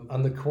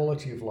and the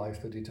quality of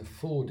life that it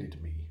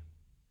afforded me,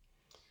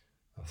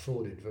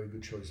 very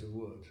good choice of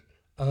words,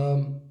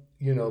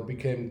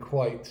 became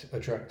quite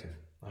attractive,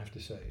 I have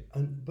to say.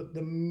 But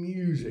the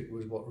music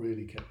was what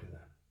really kept me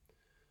there.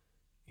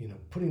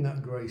 Putting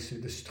that grey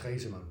suit, the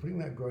Stresemann, putting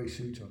that grey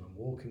suit on and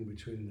walking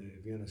between the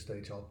Vienna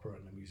State Opera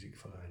and the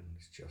Musikverein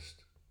is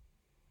just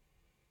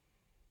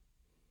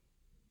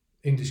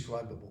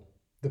indescribable.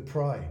 The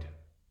pride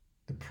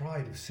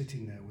of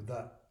sitting there with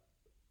that,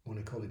 I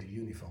want to call it a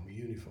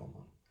uniform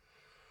on,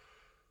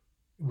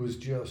 was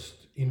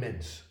just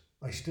immense.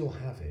 I still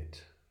have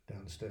it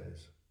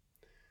downstairs.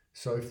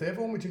 So if they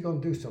ever want me to go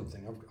and do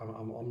something,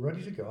 I'm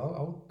ready to go.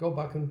 I'll go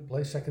back and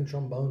play second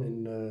trombone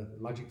in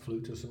Magic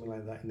Flute or something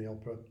like that in the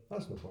opera.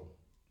 That's no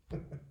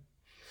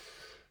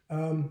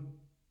problem.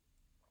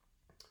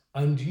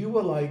 And you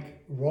were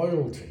like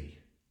royalty.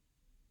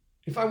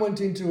 If I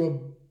went into a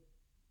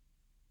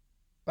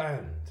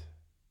band,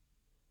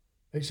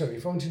 if I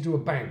went into a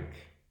bank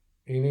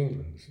in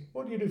England,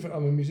 what do you do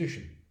I'm a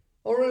musician.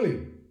 Oh,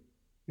 really?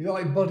 You're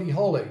like Buddy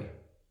Holly?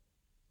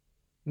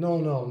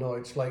 No,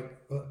 it's like...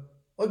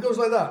 it goes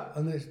like that,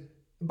 and there's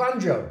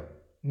banjo.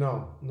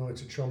 No,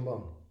 it's a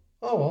trombone.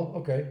 Oh, well,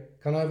 okay.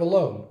 Can I have a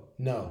loan?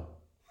 No.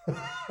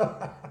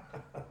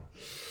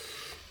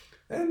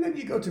 And then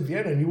you go to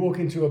Vienna and you walk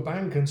into a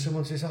bank and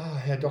someone says,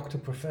 Herr Dr.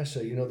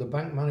 Professor, the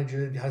bank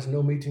manager has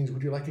no meetings.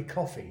 Would you like a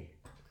coffee?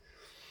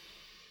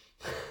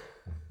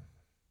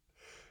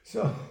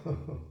 So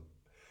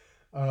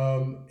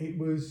it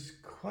was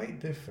quite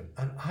different.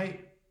 And I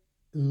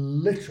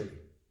literally,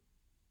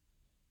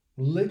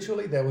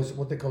 there was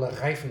what they call a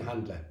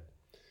Reifenhandler,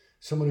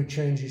 someone who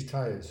changes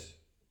tires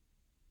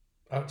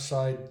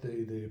outside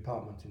the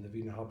apartment in the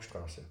Wiener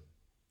Hauptstraße.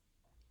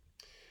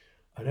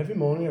 And every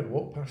morning I'd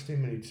walk past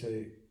him and he'd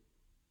say,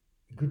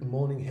 "Good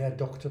morning, Herr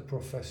Dr.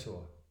 Professor."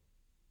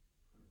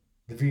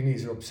 The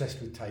Viennese are obsessed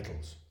with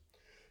titles.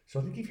 So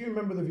I think if you're a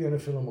member of the Vienna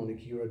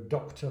Philharmonic, you're a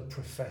Doctor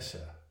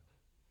Professor.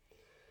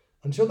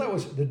 And so that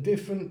was the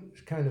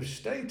different kind of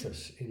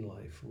status in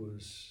life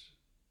was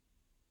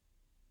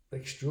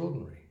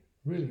extraordinary,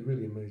 really,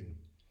 really amazing.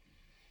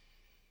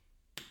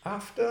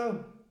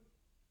 After,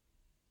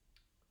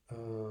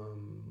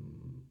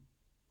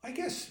 I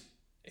guess,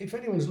 if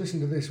anyone's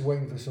listening to this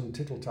waiting for some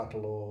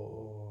tittle-tattle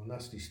or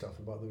nasty stuff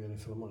about the Vienna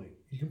Philharmonic,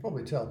 you can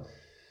probably tell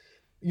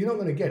you're not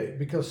going to get it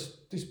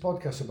because this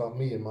podcast's about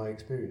me and my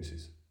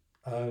experiences.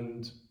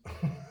 And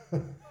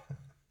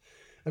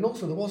and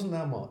also there wasn't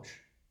that much.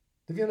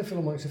 The Vienna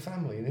Philharmonic's a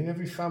family, and in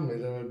every family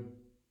there are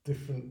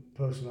different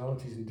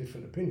personalities and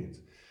different opinions.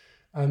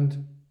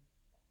 And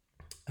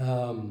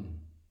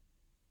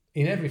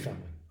in every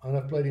family, and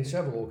I've played in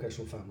several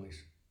orchestral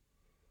families,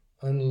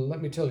 and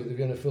let me tell you, the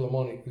Vienna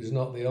Philharmonic is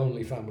not the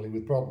only family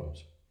with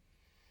problems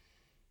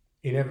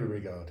in every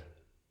regard.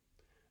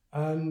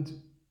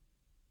 And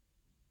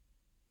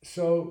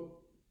so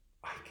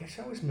I guess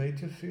I was made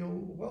to feel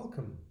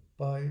welcome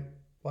by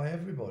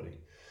everybody.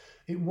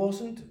 It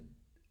wasn't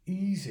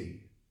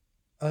easy.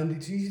 And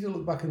it's easy to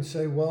look back and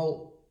say,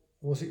 well,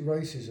 was it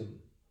racism?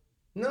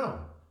 No,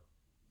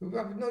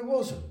 it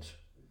wasn't.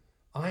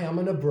 I am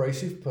an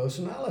abrasive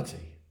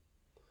personality.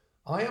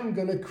 I am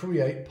going to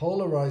create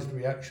polarized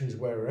reactions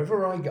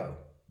wherever I go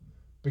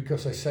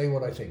because I say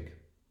what I think.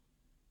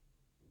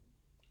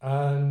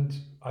 And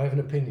I have an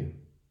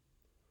opinion.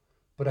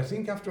 But I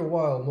think after a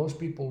while, most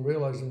people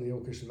realize in the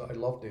orchestra that I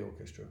love the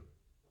orchestra.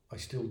 I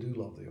still do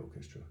love the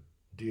orchestra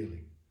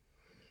dearly.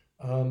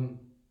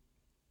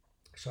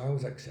 So I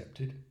was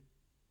accepted.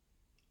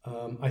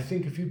 I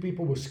think a few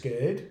people were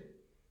scared.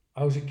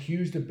 I was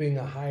accused of being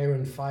a hire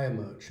and fire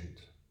merchant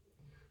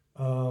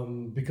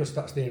because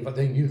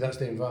they knew that's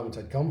the environment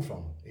I'd come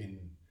from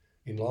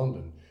in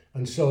London.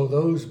 And so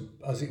those,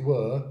 as it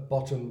were,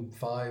 bottom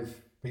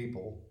 5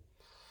 people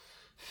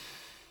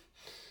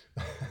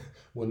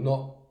were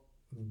not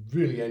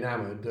really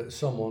enamored that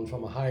someone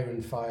from a hire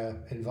and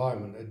fire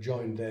environment had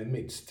joined their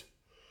midst.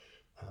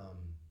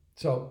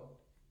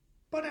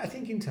 But I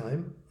think in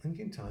time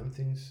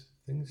things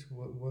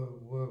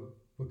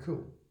were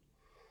cool.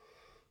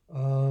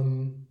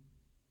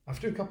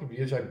 After a couple of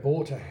years, I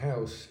bought a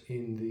house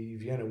in the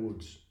Vienna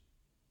Woods,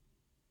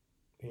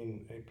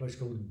 in a place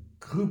called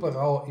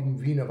Gruberau im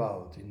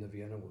Wienerwald in the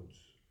Vienna Woods,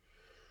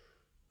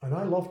 and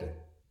I loved it.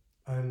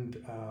 And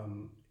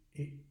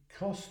it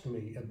cost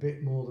me a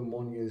bit more than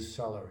 1 year's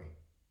salary.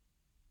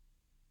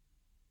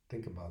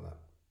 Think about that.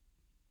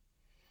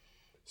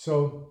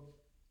 So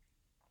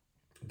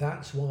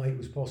that's why it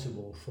was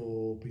possible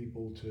for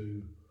people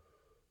to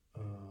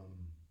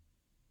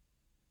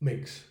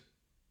mix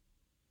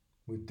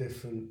with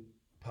different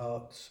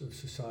parts of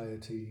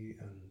society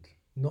and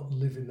not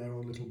live in their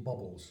own little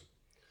bubbles.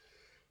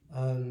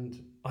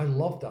 And I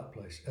loved that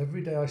place.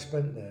 Every day I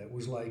spent there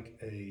was like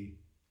a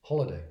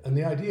holiday. And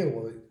the idea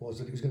was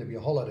that it was going to be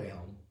a holiday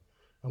home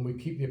and we'd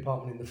keep the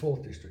apartment in the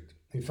 4th district.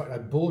 In fact, I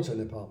bought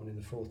an apartment in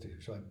the 4th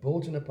district. So I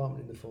bought an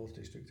apartment in the 4th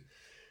district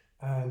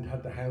and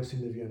had the house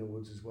in the Vienna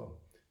Woods as well.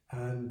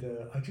 And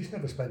I just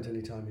never spent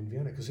any time in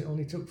Vienna because it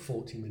only took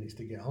 40 minutes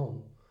to get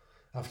home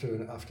after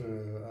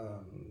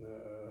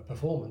a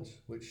performance,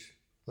 which,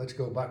 let's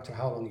go back to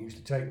how long it used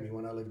to take me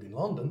when I lived in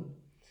London.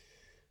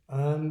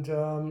 And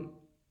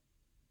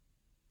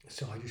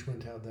so I just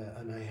went out there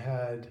and I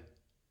had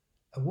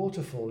a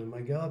waterfall in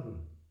my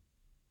garden.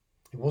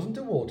 It wasn't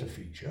a water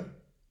feature.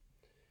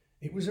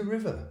 It was a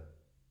river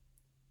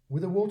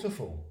with a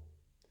waterfall.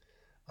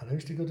 And I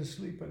used to go to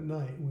sleep at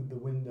night with the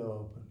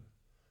window open.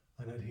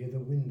 And I'd hear the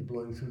wind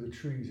blowing through the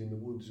trees in the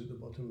woods at the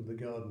bottom of the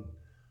garden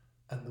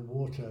and the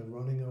water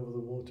running over the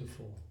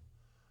waterfall.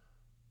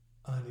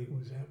 And it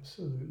was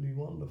absolutely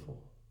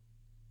wonderful.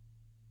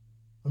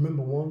 I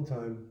remember one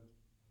time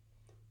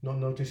not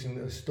noticing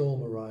that a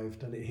storm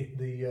arrived and it hit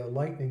the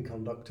lightning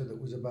conductor that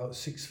was about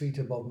 6 feet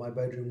above my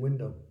bedroom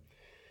window.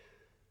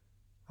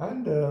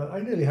 And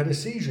I nearly had a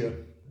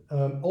seizure.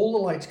 All the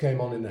lights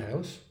came on in the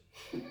house.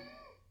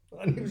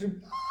 And it was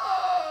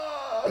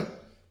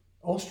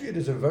Austria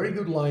does a very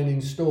good line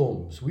in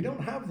storms. We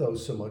don't have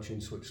those so much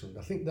in Switzerland.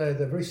 I think they're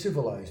very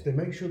civilized. They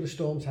make sure the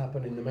storms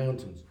happen in the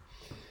mountains.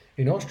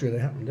 In Austria, they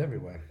happened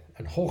everywhere.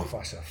 And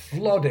Hochwasser,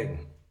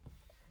 flooding.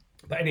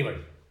 But anyway,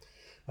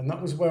 and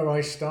that was where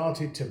I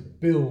started to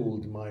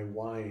build my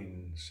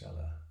wine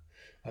cellar.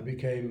 I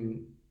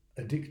became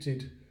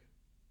addicted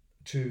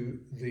to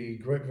the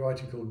grape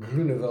variety called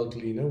Grüne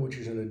Veltliner, which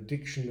is an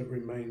addiction that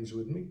remains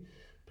with me,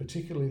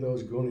 particularly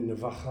those grown in the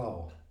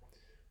Wachau.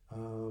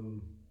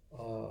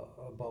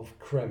 Above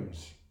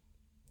Krems,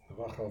 the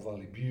Wachau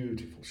Valley,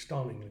 beautiful,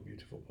 stunningly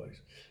beautiful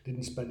place.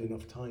 Didn't spend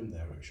enough time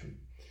there actually.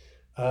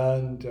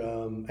 And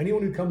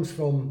anyone who comes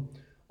from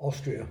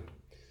Austria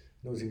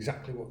knows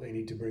exactly what they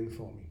need to bring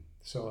for me.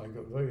 So I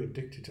got very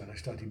addicted to it and I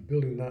started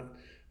building that.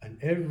 And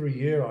every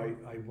year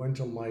I went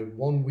on my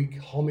 1 week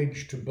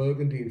homage to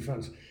Burgundy in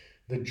France.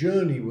 The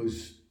journey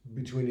was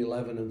between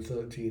 11 and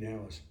 13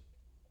 hours.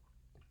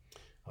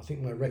 I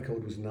think my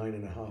record was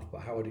 9.5,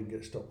 but how I didn't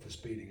get stopped for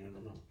speeding, I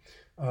don't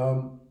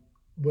know.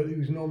 But it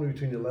was normally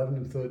between 11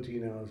 and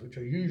 13 hours, which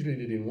I usually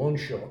did in one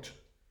shot,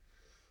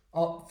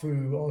 up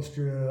through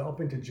Austria, up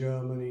into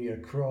Germany,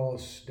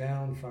 across,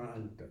 down,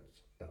 and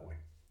that way.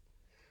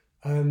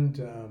 And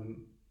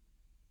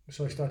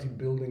so I started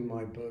building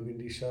my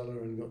Burgundy cellar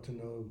and got to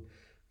know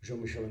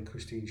Jean-Michel and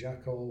Christine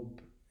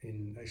Jacob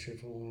in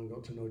Aix-en-Provence. I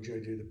got to know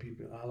JJ, the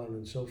people, Alan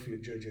and Sophie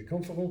at JJ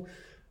Comfortable.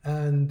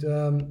 And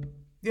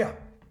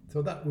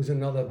so that was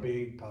another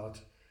big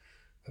part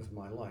of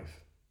my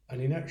life.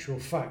 And in actual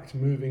fact,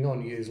 moving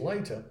on years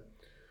later,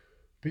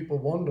 people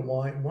wonder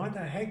why the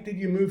heck did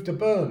you move to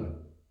Bern?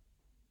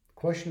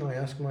 Question I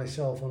ask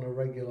myself on a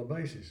regular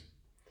basis.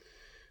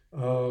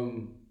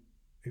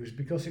 It was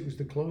because it was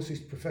the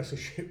closest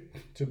professorship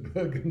to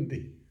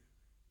Burgundy.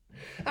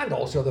 And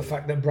also the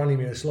fact that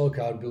Branimir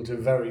Slokard built a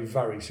very,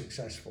 very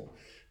successful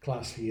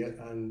class here,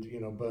 and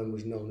Bern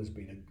was known as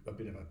being a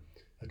bit of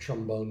a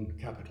trombone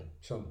capital.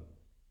 So,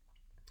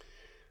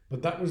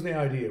 but that was the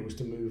idea, was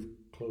to move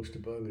close to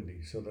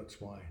Burgundy. So that's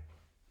why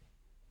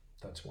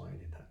I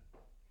did that.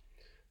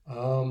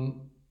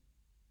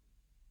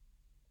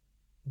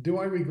 Do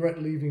I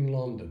regret leaving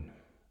London?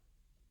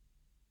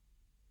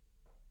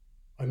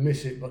 I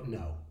miss it, but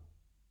no.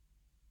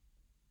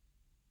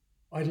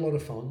 I had a lot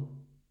of fun.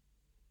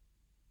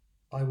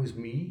 I was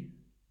me.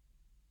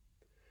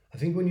 I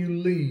think when you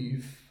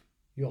leave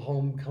your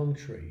home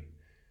country,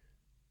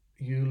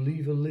 you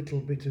leave a little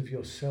bit of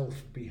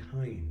yourself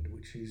behind,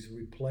 which is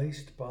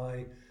replaced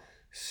by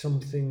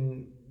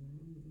something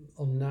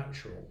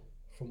unnatural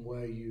from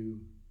where you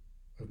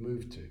have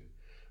moved to.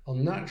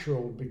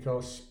 Unnatural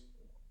because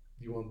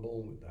you weren't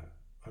born with that.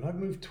 And I've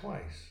moved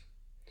twice.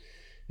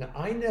 Now,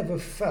 I never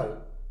felt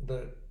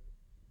that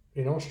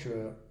in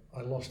Austria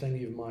I lost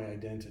any of my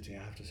identity,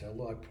 I have to say,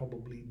 although I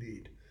probably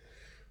did.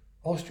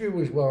 Austria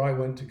was where I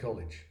went to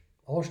college.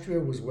 Austria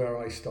was where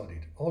I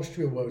studied.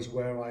 Austria was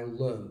where I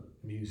learned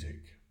music.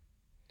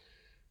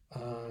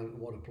 And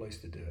what a place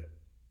to do it.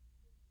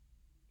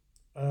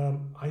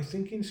 I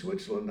think in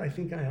Switzerland, I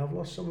think I have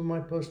lost some of my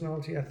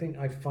personality. I think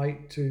I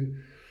fight to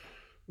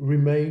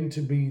remain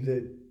to be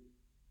the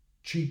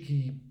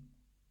cheeky,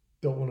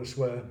 don't want to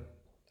swear,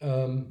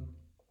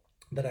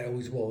 that I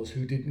always was,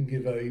 who didn't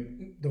give a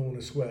don't want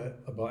to swear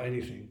about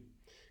anything.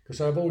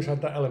 Because I've always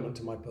had that element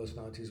to my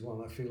personality as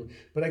well, I feel.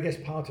 But I guess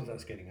part of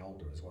that's getting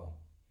older as well.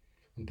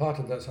 And part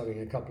of that's having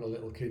a couple of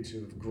little kids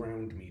who have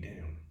ground me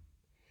down.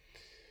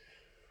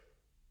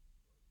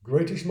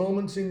 Greatest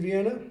moments in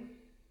Vienna?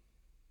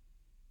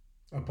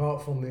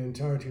 Apart from the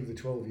entirety of the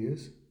 12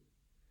 years.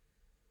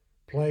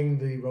 Playing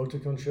the Rota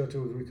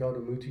Concerto with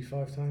Riccardo Muti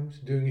 5 times.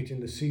 Doing it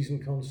in the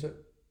season concert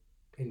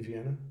in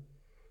Vienna.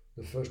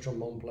 The first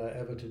trombone player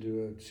ever to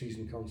do a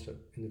season concert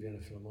in the Vienna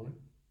Philharmonic.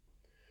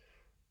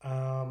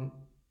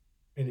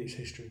 In its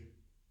history.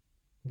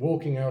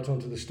 Walking out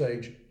onto the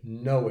stage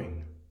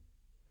knowing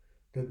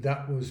that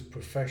that was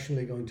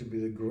professionally going to be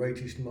the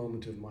greatest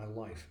moment of my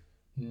life.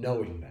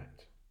 Knowing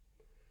that.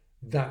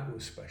 That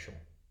was special.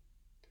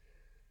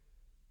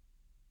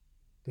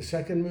 The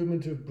second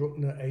movement of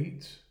Bruckner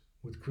 8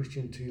 with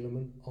Christian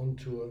Thielemann on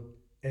tour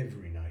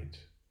every night,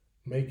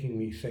 making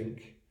me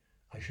think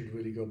I should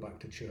really go back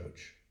to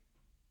church.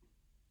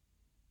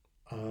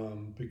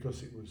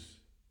 Because it was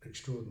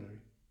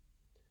extraordinary.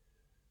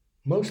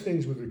 Most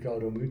things with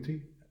Riccardo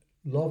Muti,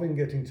 loving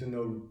getting to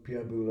know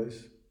Pierre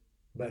Boulez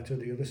better,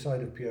 the other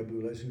side of Pierre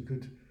Boulez, who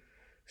could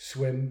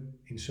swim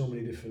in so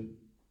many different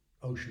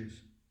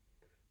oceans.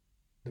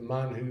 The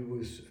man who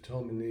was at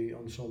home in the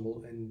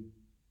ensemble in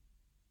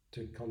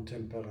the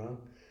Contemporain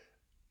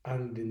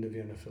and in the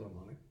Vienna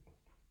Philharmonic.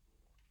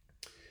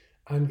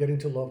 And getting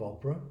to love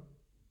opera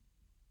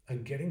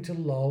and getting to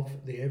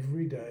love the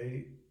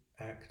everyday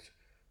act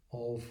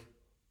of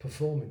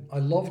performing. I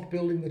loved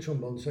building the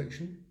trombone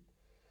section.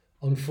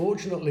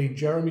 Unfortunately,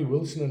 Jeremy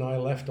Wilson and I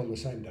left on the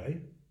same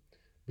day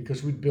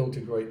because we'd built a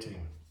great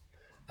team.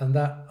 And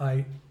that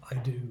I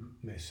do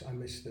miss. I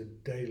miss the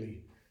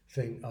daily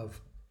thing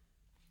of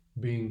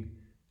being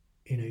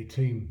in a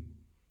team.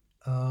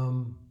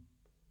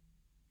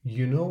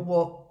 You know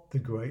what the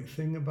great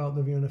thing about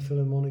the Vienna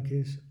Philharmonic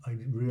is? I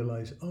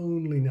realise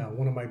only now.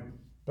 One of my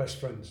best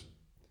friends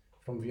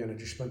from Vienna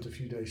just spent a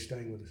few days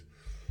staying with us.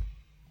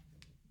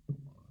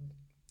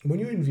 When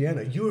you're in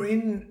Vienna, you're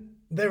in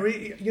there.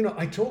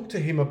 I talked to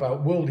him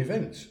about world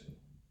events,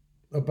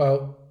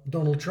 about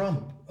Donald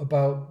Trump,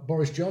 about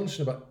Boris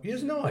Johnson. He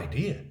has no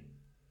idea.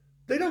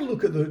 They don't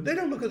look at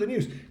the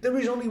news. There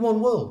is only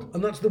one world,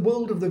 and that's the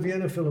world of the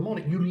Vienna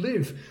Philharmonic. You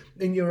live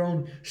in your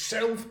own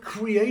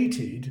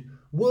self-created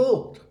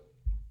world,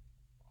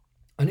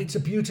 and it's a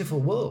beautiful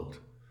world.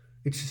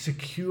 It's a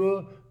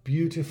secure,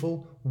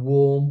 beautiful,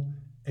 warm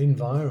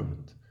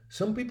environment.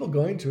 Some people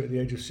go into it at the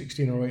age of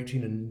 16 or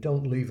 18 and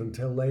don't leave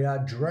until they are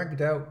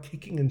dragged out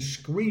kicking and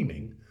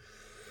screaming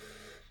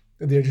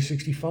at the age of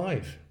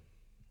 65.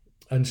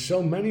 And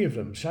so many of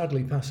them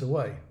sadly pass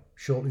away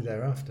shortly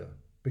thereafter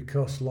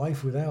because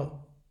life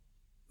without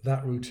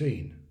that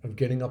routine of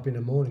getting up in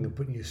the morning and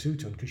putting your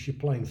suit on because you're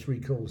playing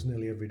 3 calls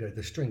nearly every day.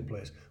 The string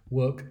players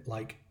work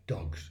like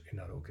dogs in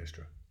that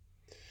orchestra.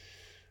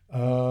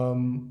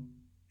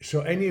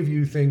 So any of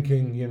you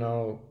thinking,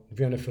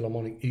 Vienna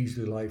Philharmonic,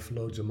 easily life,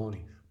 loads of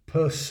money,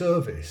 per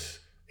service,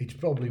 it's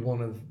probably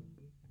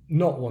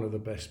not one of the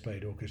best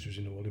paid orchestras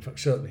in the world. In fact,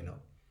 certainly not.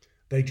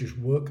 They just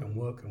work and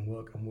work and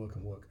work and work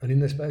and work. And in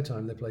their spare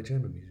time, they play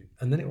chamber music.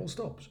 And then it all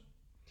stops.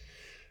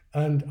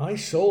 And I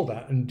saw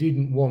that and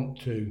didn't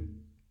want to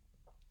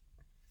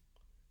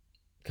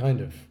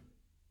kind of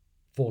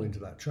fall into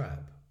that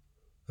trap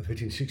of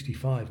hitting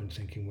 65 and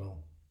thinking,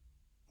 well,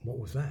 what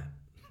was that?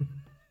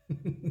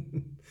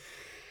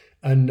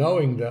 And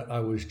knowing that I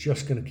was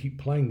just going to keep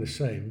playing the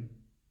same,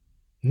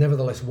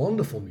 nevertheless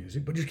wonderful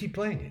music, but just keep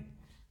playing it.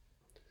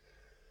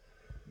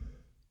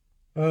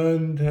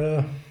 And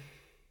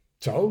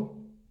so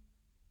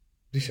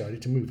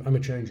decided to move. I'm a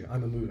changer.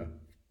 I'm a mover.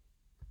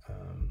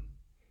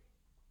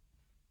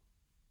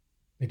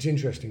 It's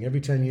interesting. Every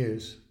 10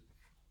 years,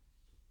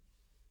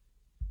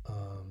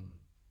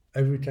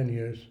 I've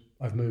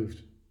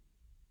moved.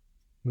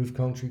 Moved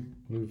country,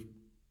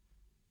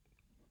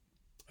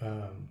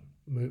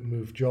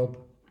 moved job,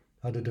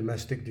 had a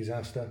domestic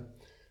disaster,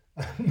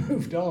 and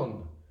moved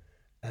on.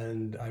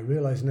 And I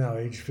realize now,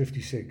 age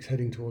 56,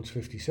 heading towards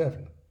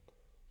 57,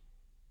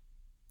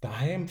 that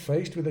I am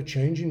faced with a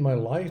change in my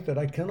life that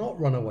I cannot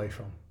run away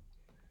from.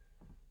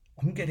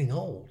 I'm getting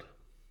old.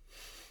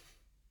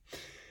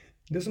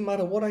 It doesn't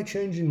matter what I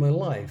change in my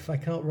life, I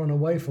can't run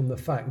away from the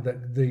fact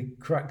that the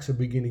cracks are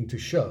beginning to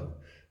show,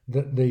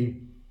 that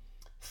the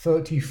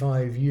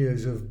 35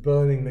 years of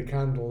burning the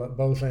candle at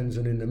both ends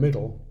and in the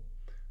middle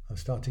are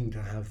starting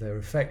to have their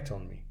effect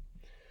on me.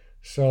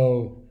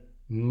 So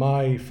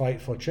my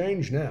fight for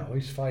change now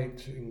is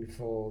fighting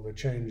for the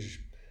change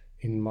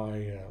in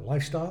my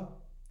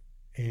lifestyle,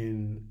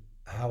 in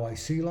how I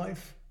see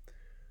life,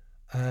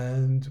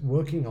 and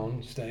working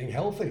on staying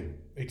healthy.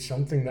 It's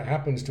something that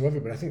happens to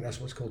everybody. I think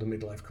that's what's called a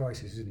midlife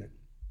crisis, isn't it?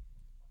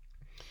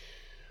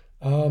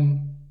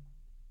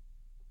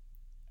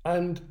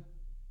 And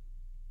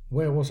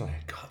where was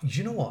I? God,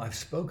 you know what? I've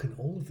spoken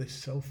all of this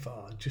so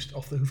far just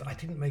off the hoof. I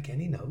didn't make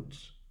any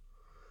notes.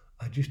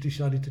 I just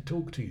decided to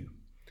talk to you.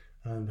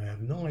 And I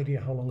have no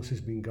idea how long this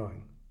has been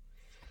going.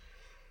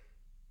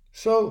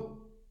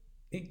 So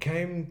it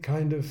came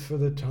kind of for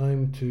the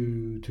time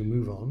to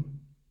move on.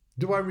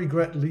 Do I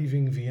regret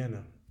leaving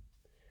Vienna?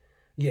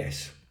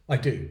 Yes, I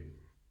do.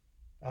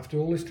 After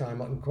all this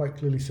time, I can quite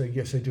clearly say,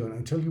 yes, I do. And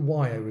I'll tell you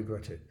why I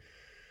regret it.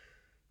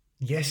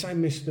 Yes, I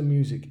miss the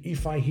music.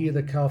 If I hear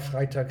the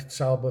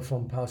Karfreitagszauber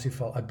from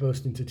Parsifal, I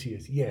burst into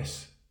tears.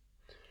 Yes.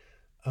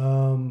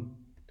 Do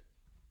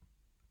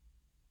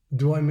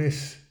I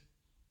miss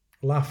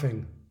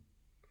laughing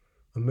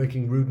and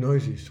making rude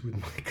noises with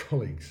my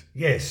colleagues?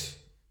 Yes.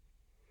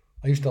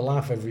 I used to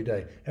laugh every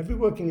day. Every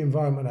working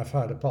environment I've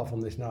had, apart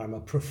from this now, I'm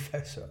a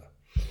professor.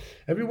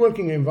 Every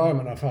working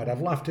environment I've had,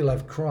 I've laughed till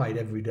I've cried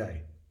every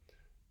day.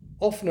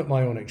 Often at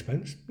my own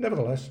expense.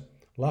 Nevertheless,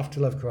 laughed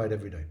till I've cried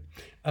every day.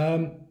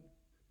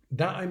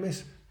 That I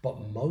miss,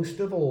 but most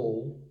of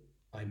all,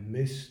 I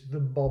miss the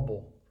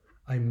bubble.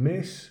 I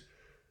miss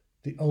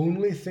the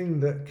only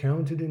thing that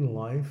counted in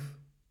life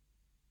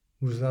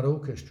was that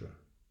orchestra,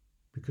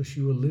 because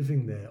you were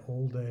living there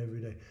all day,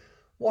 every day.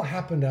 What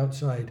happened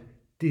outside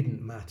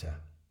didn't matter.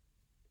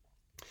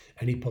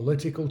 Any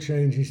political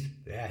changes,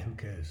 who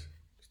cares?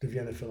 It's the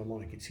Vienna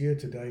Philharmonic. It's here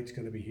today, it's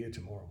going to be here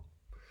tomorrow.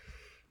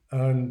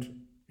 And,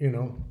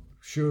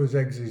 sure as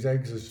eggs is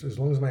eggs, as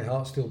long as my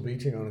heart's still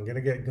beating, I'm going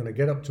to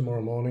get up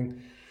tomorrow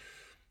morning,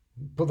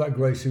 put that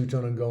grey suit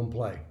on and go and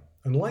play.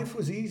 And life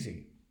was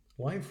easy.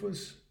 Life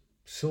was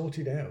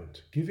sorted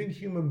out. Giving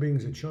human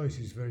beings a choice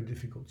is very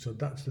difficult. So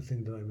that's the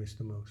thing that I miss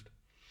the most.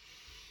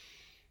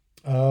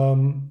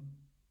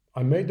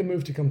 I made the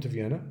move to come to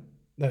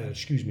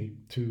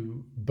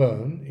to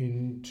Bern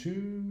in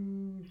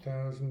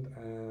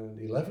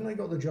 2011. I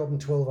got the job, in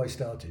 12 I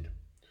started.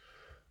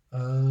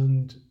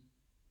 And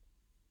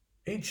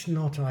it's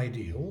not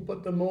ideal,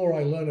 but the more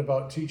I learn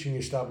about teaching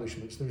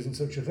establishments, there isn't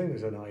such a thing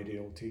as an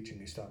ideal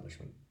teaching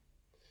establishment.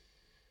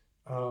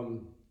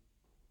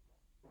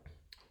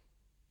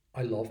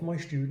 I love my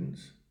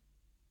students.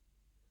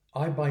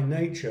 I, by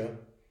nature,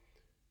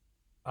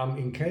 am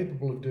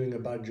incapable of doing a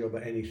bad job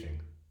at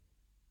anything.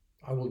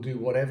 I will do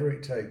whatever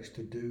it takes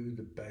to do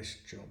the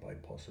best job I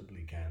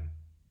possibly can.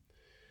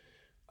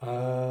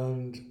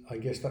 And I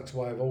guess that's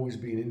why I've always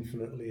been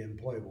infinitely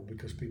employable,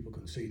 because people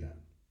can see that.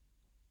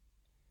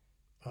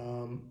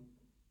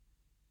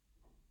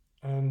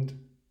 And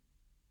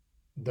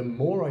the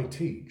more I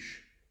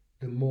teach,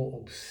 the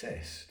more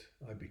obsessed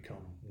I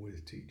become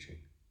with teaching.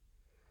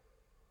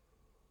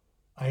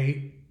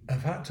 I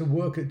have had to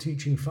work at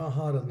teaching far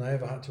harder than I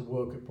ever had to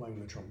work at playing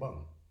the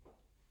trombone.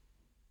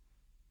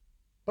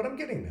 But I'm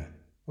getting there.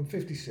 I'm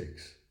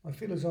 56. I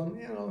feel as though,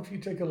 if you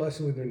take a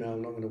lesson with me now,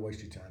 I'm not going to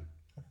waste your time.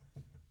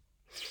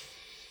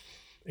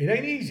 It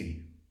ain't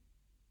easy.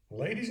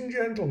 Ladies and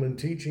gentlemen,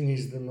 teaching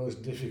is the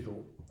most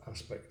difficult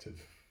aspect of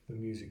the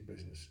music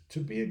business. To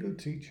be a good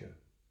teacher,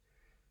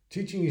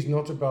 Teaching is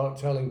not about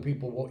telling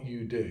people what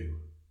you do.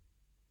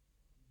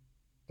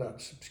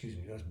 That's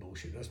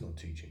bullshit. That's not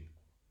teaching.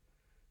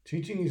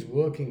 Teaching is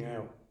working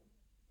out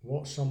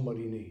what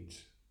somebody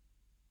needs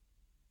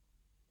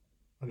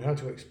and how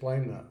to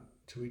explain that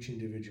to each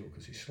individual,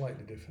 because it's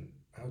slightly different,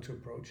 how to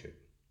approach it.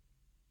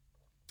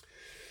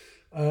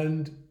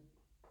 And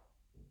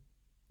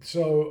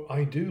so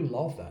I do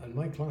love that, and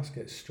my class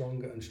gets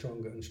stronger and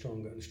stronger and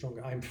stronger and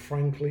stronger. I'm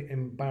frankly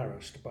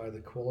embarrassed by the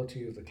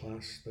quality of the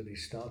class that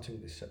is starting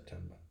this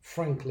September.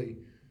 Frankly,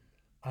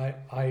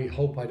 I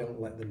hope I don't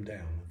let them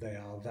down. They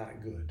are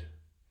that good.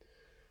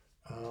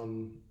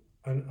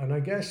 And I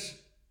guess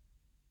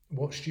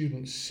what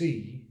students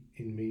see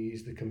in me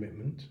is the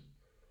commitment,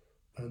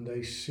 and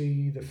they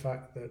see the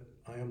fact that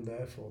I am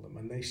there for them,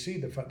 and they see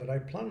the fact that I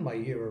plan my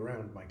year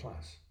around my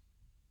class.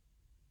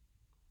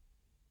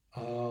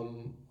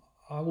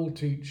 I will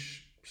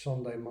teach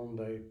Sunday,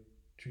 Monday,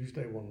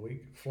 Tuesday 1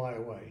 week, fly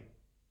away,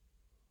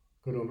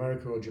 go to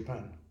America or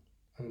Japan,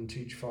 and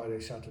teach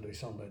Friday, Saturday,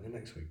 Sunday the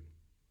next week.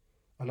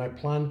 And I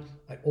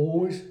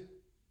always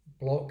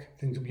block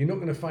things. You're not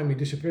going to find me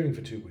disappearing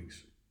for 2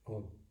 weeks,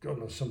 or God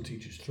knows, some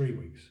teachers 3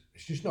 weeks.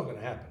 It's just not going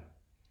to happen.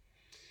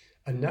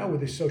 And now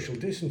with this social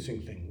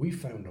distancing thing, we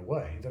found a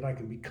way that I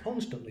can be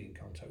constantly in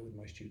contact with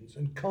my students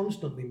and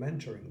constantly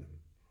mentoring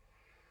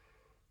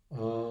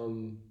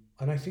them.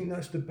 And I think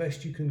that's the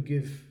best you can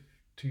give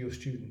to your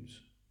students.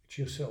 It's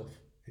yourself.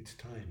 It's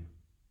time.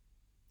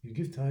 You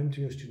give time to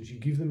your students. You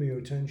give them your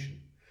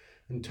attention.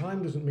 And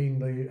time doesn't mean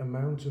the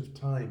amount of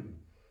time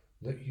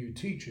that you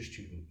teach a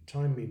student.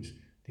 Time means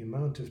the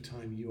amount of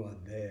time you are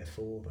there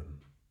for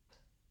them.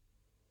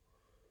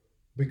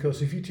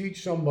 Because if you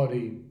teach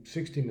somebody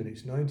 60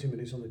 minutes, 90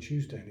 minutes on a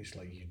Tuesday, and it's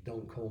like, you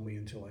don't call me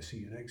until I see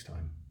you next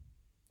time,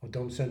 or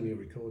don't send me a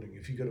recording.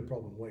 If you've got a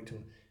problem, wait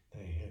till,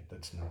 hey,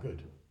 that's no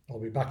good. I'll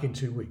be back in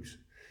 2 weeks,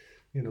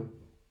 you know.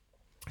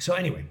 So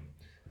anyway,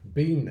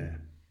 being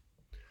there.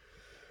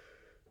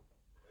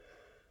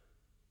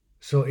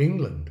 So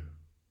England,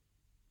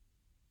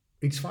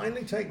 it's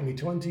finally taken me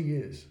 20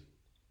 years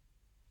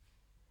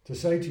to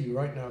say to you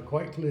right now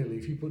quite clearly,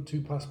 if you put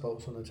 2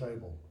 passports on a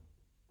table,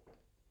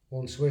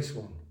 one Swiss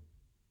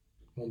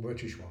one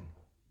British one,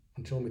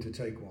 and told me to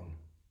take one,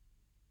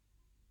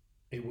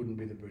 it wouldn't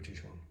be the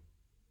British one.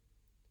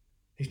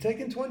 It's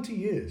taken 20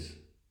 years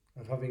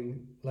of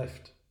having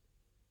left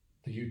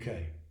the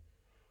UK.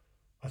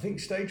 I think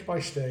stage by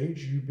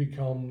stage you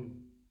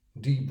become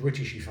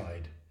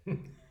de-Britishified.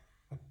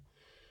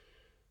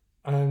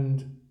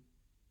 And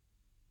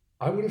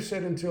I would have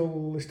said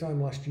until this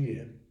time last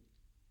year,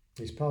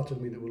 there's part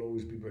of me that will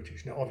always be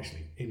British. Now,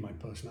 obviously, in my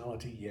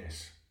personality,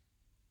 yes.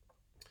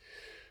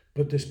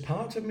 But there's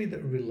part of me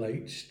that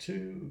relates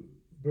to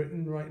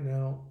Britain right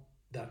now,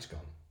 that's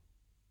gone.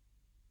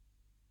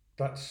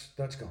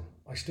 That's gone.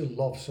 I still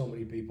love so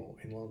many people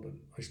in London.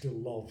 I still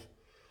love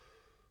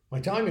my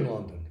time in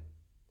London.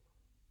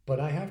 But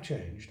I have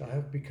changed. I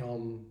have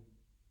become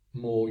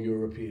more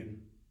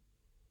European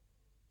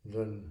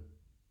than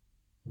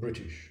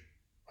British,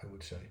 I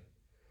would say.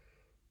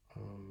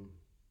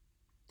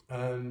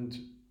 And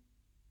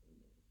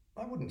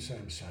I wouldn't say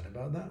I'm sad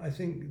about that. I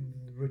think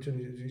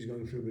Britain is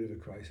going through a bit of a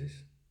crisis,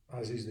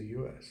 as is the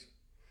US.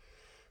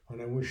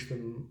 And I wish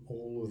them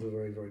all of the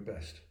very, very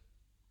best.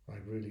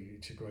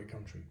 It's a great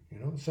country, you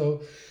know.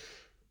 So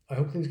I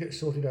hope things get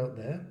sorted out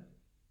there.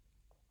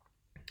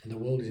 The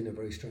world is in a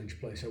very strange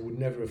place. I would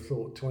never have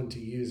thought 20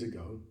 years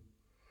ago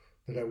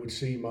that I would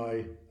see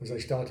as I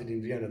started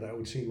in Vienna, that I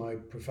would see my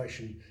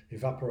profession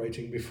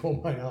evaporating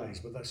before my eyes.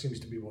 But that seems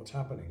to be what's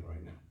happening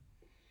right now.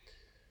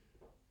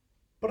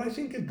 But I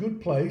think a good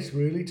place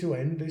really to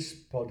end this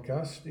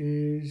podcast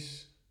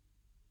is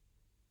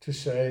to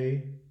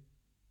say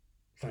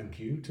thank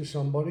you to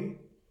somebody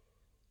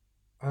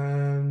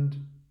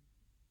and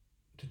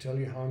to tell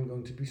you how I'm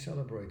going to be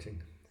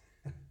celebrating.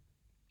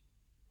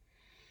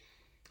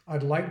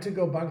 I'd like to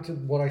go back to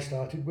what I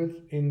started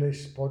with in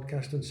this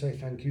podcast and say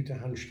thank you to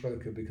Hans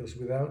Stroker, because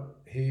without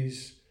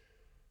his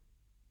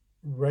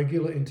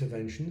regular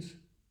interventions,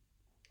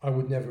 I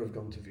would never have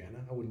gone to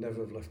Vienna. I would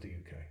never have left the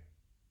UK.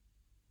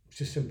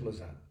 It's as simple as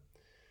that.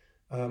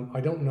 I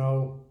don't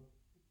know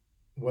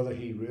whether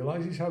he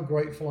realizes how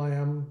grateful I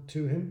am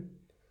to him.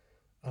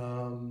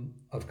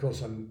 Of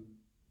course, I'm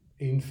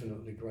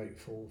infinitely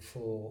grateful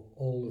for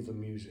all of the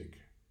music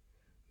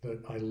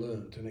that I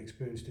learned and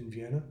experienced in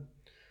Vienna.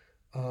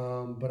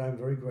 But I'm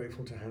very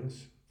grateful to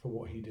Hans for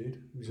what he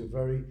did. He was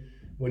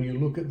when you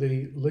look at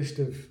the list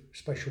of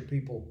special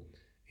people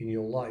in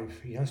your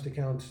life, he has to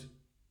count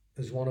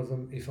as one of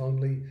them, if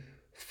only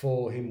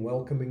for him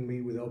welcoming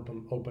me with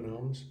open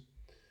arms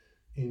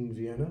in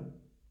Vienna.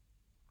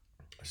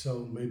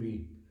 So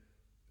maybe,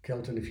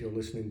 Kelton, if you're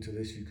listening to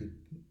this, you could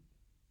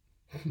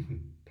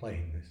play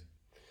him this.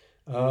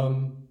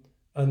 And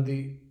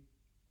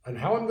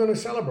how I'm going to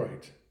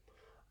celebrate,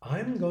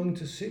 I'm going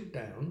to sit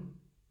down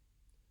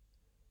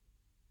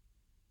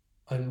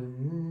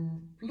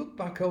and look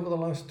back over the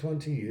last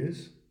 20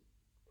 years.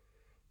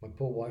 My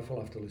poor wife will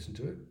have to listen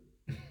to it.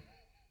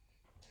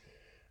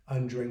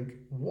 and drink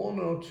one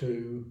or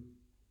two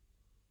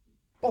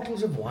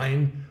bottles of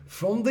wine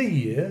from the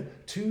year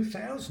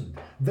 2000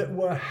 that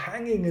were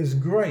hanging as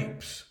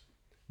grapes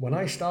when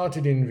I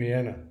started in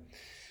Vienna.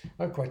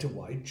 I have quite a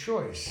wide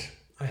choice.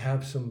 I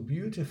have some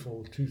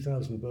beautiful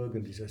 2000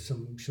 Burgundies. There's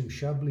some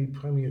Chablis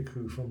Premier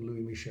Cru from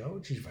Louis Michel,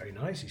 which is very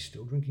nice. He's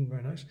still drinking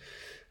very nice.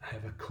 I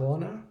have a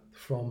Corna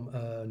from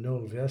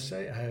Noël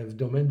Verset. I have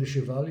Domaine de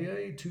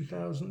Chevalier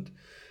 2000.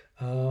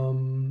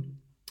 And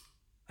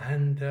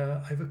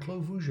I have a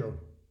Clos Vougeot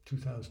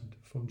 2000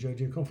 from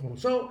J.J.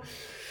 Conference. So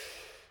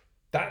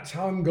that's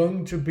how I'm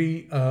going to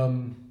be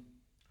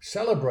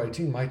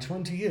celebrating my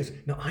 20 years.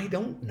 Now, I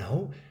don't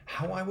know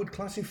how I would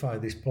classify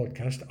this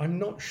podcast. I'm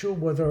not sure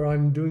whether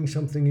I'm doing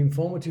something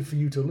informative for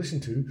you to listen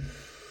to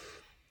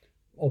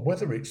or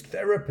whether it's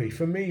therapy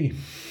for me.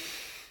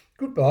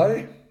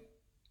 Goodbye.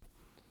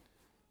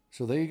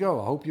 So there you go.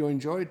 I hope you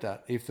enjoyed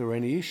that. If there are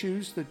any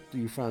issues that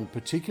you found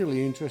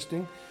particularly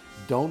interesting,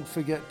 don't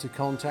forget to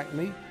contact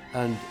me,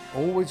 and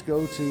always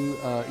go to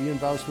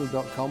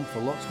ianbousfield.com for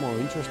lots more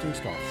interesting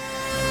stuff.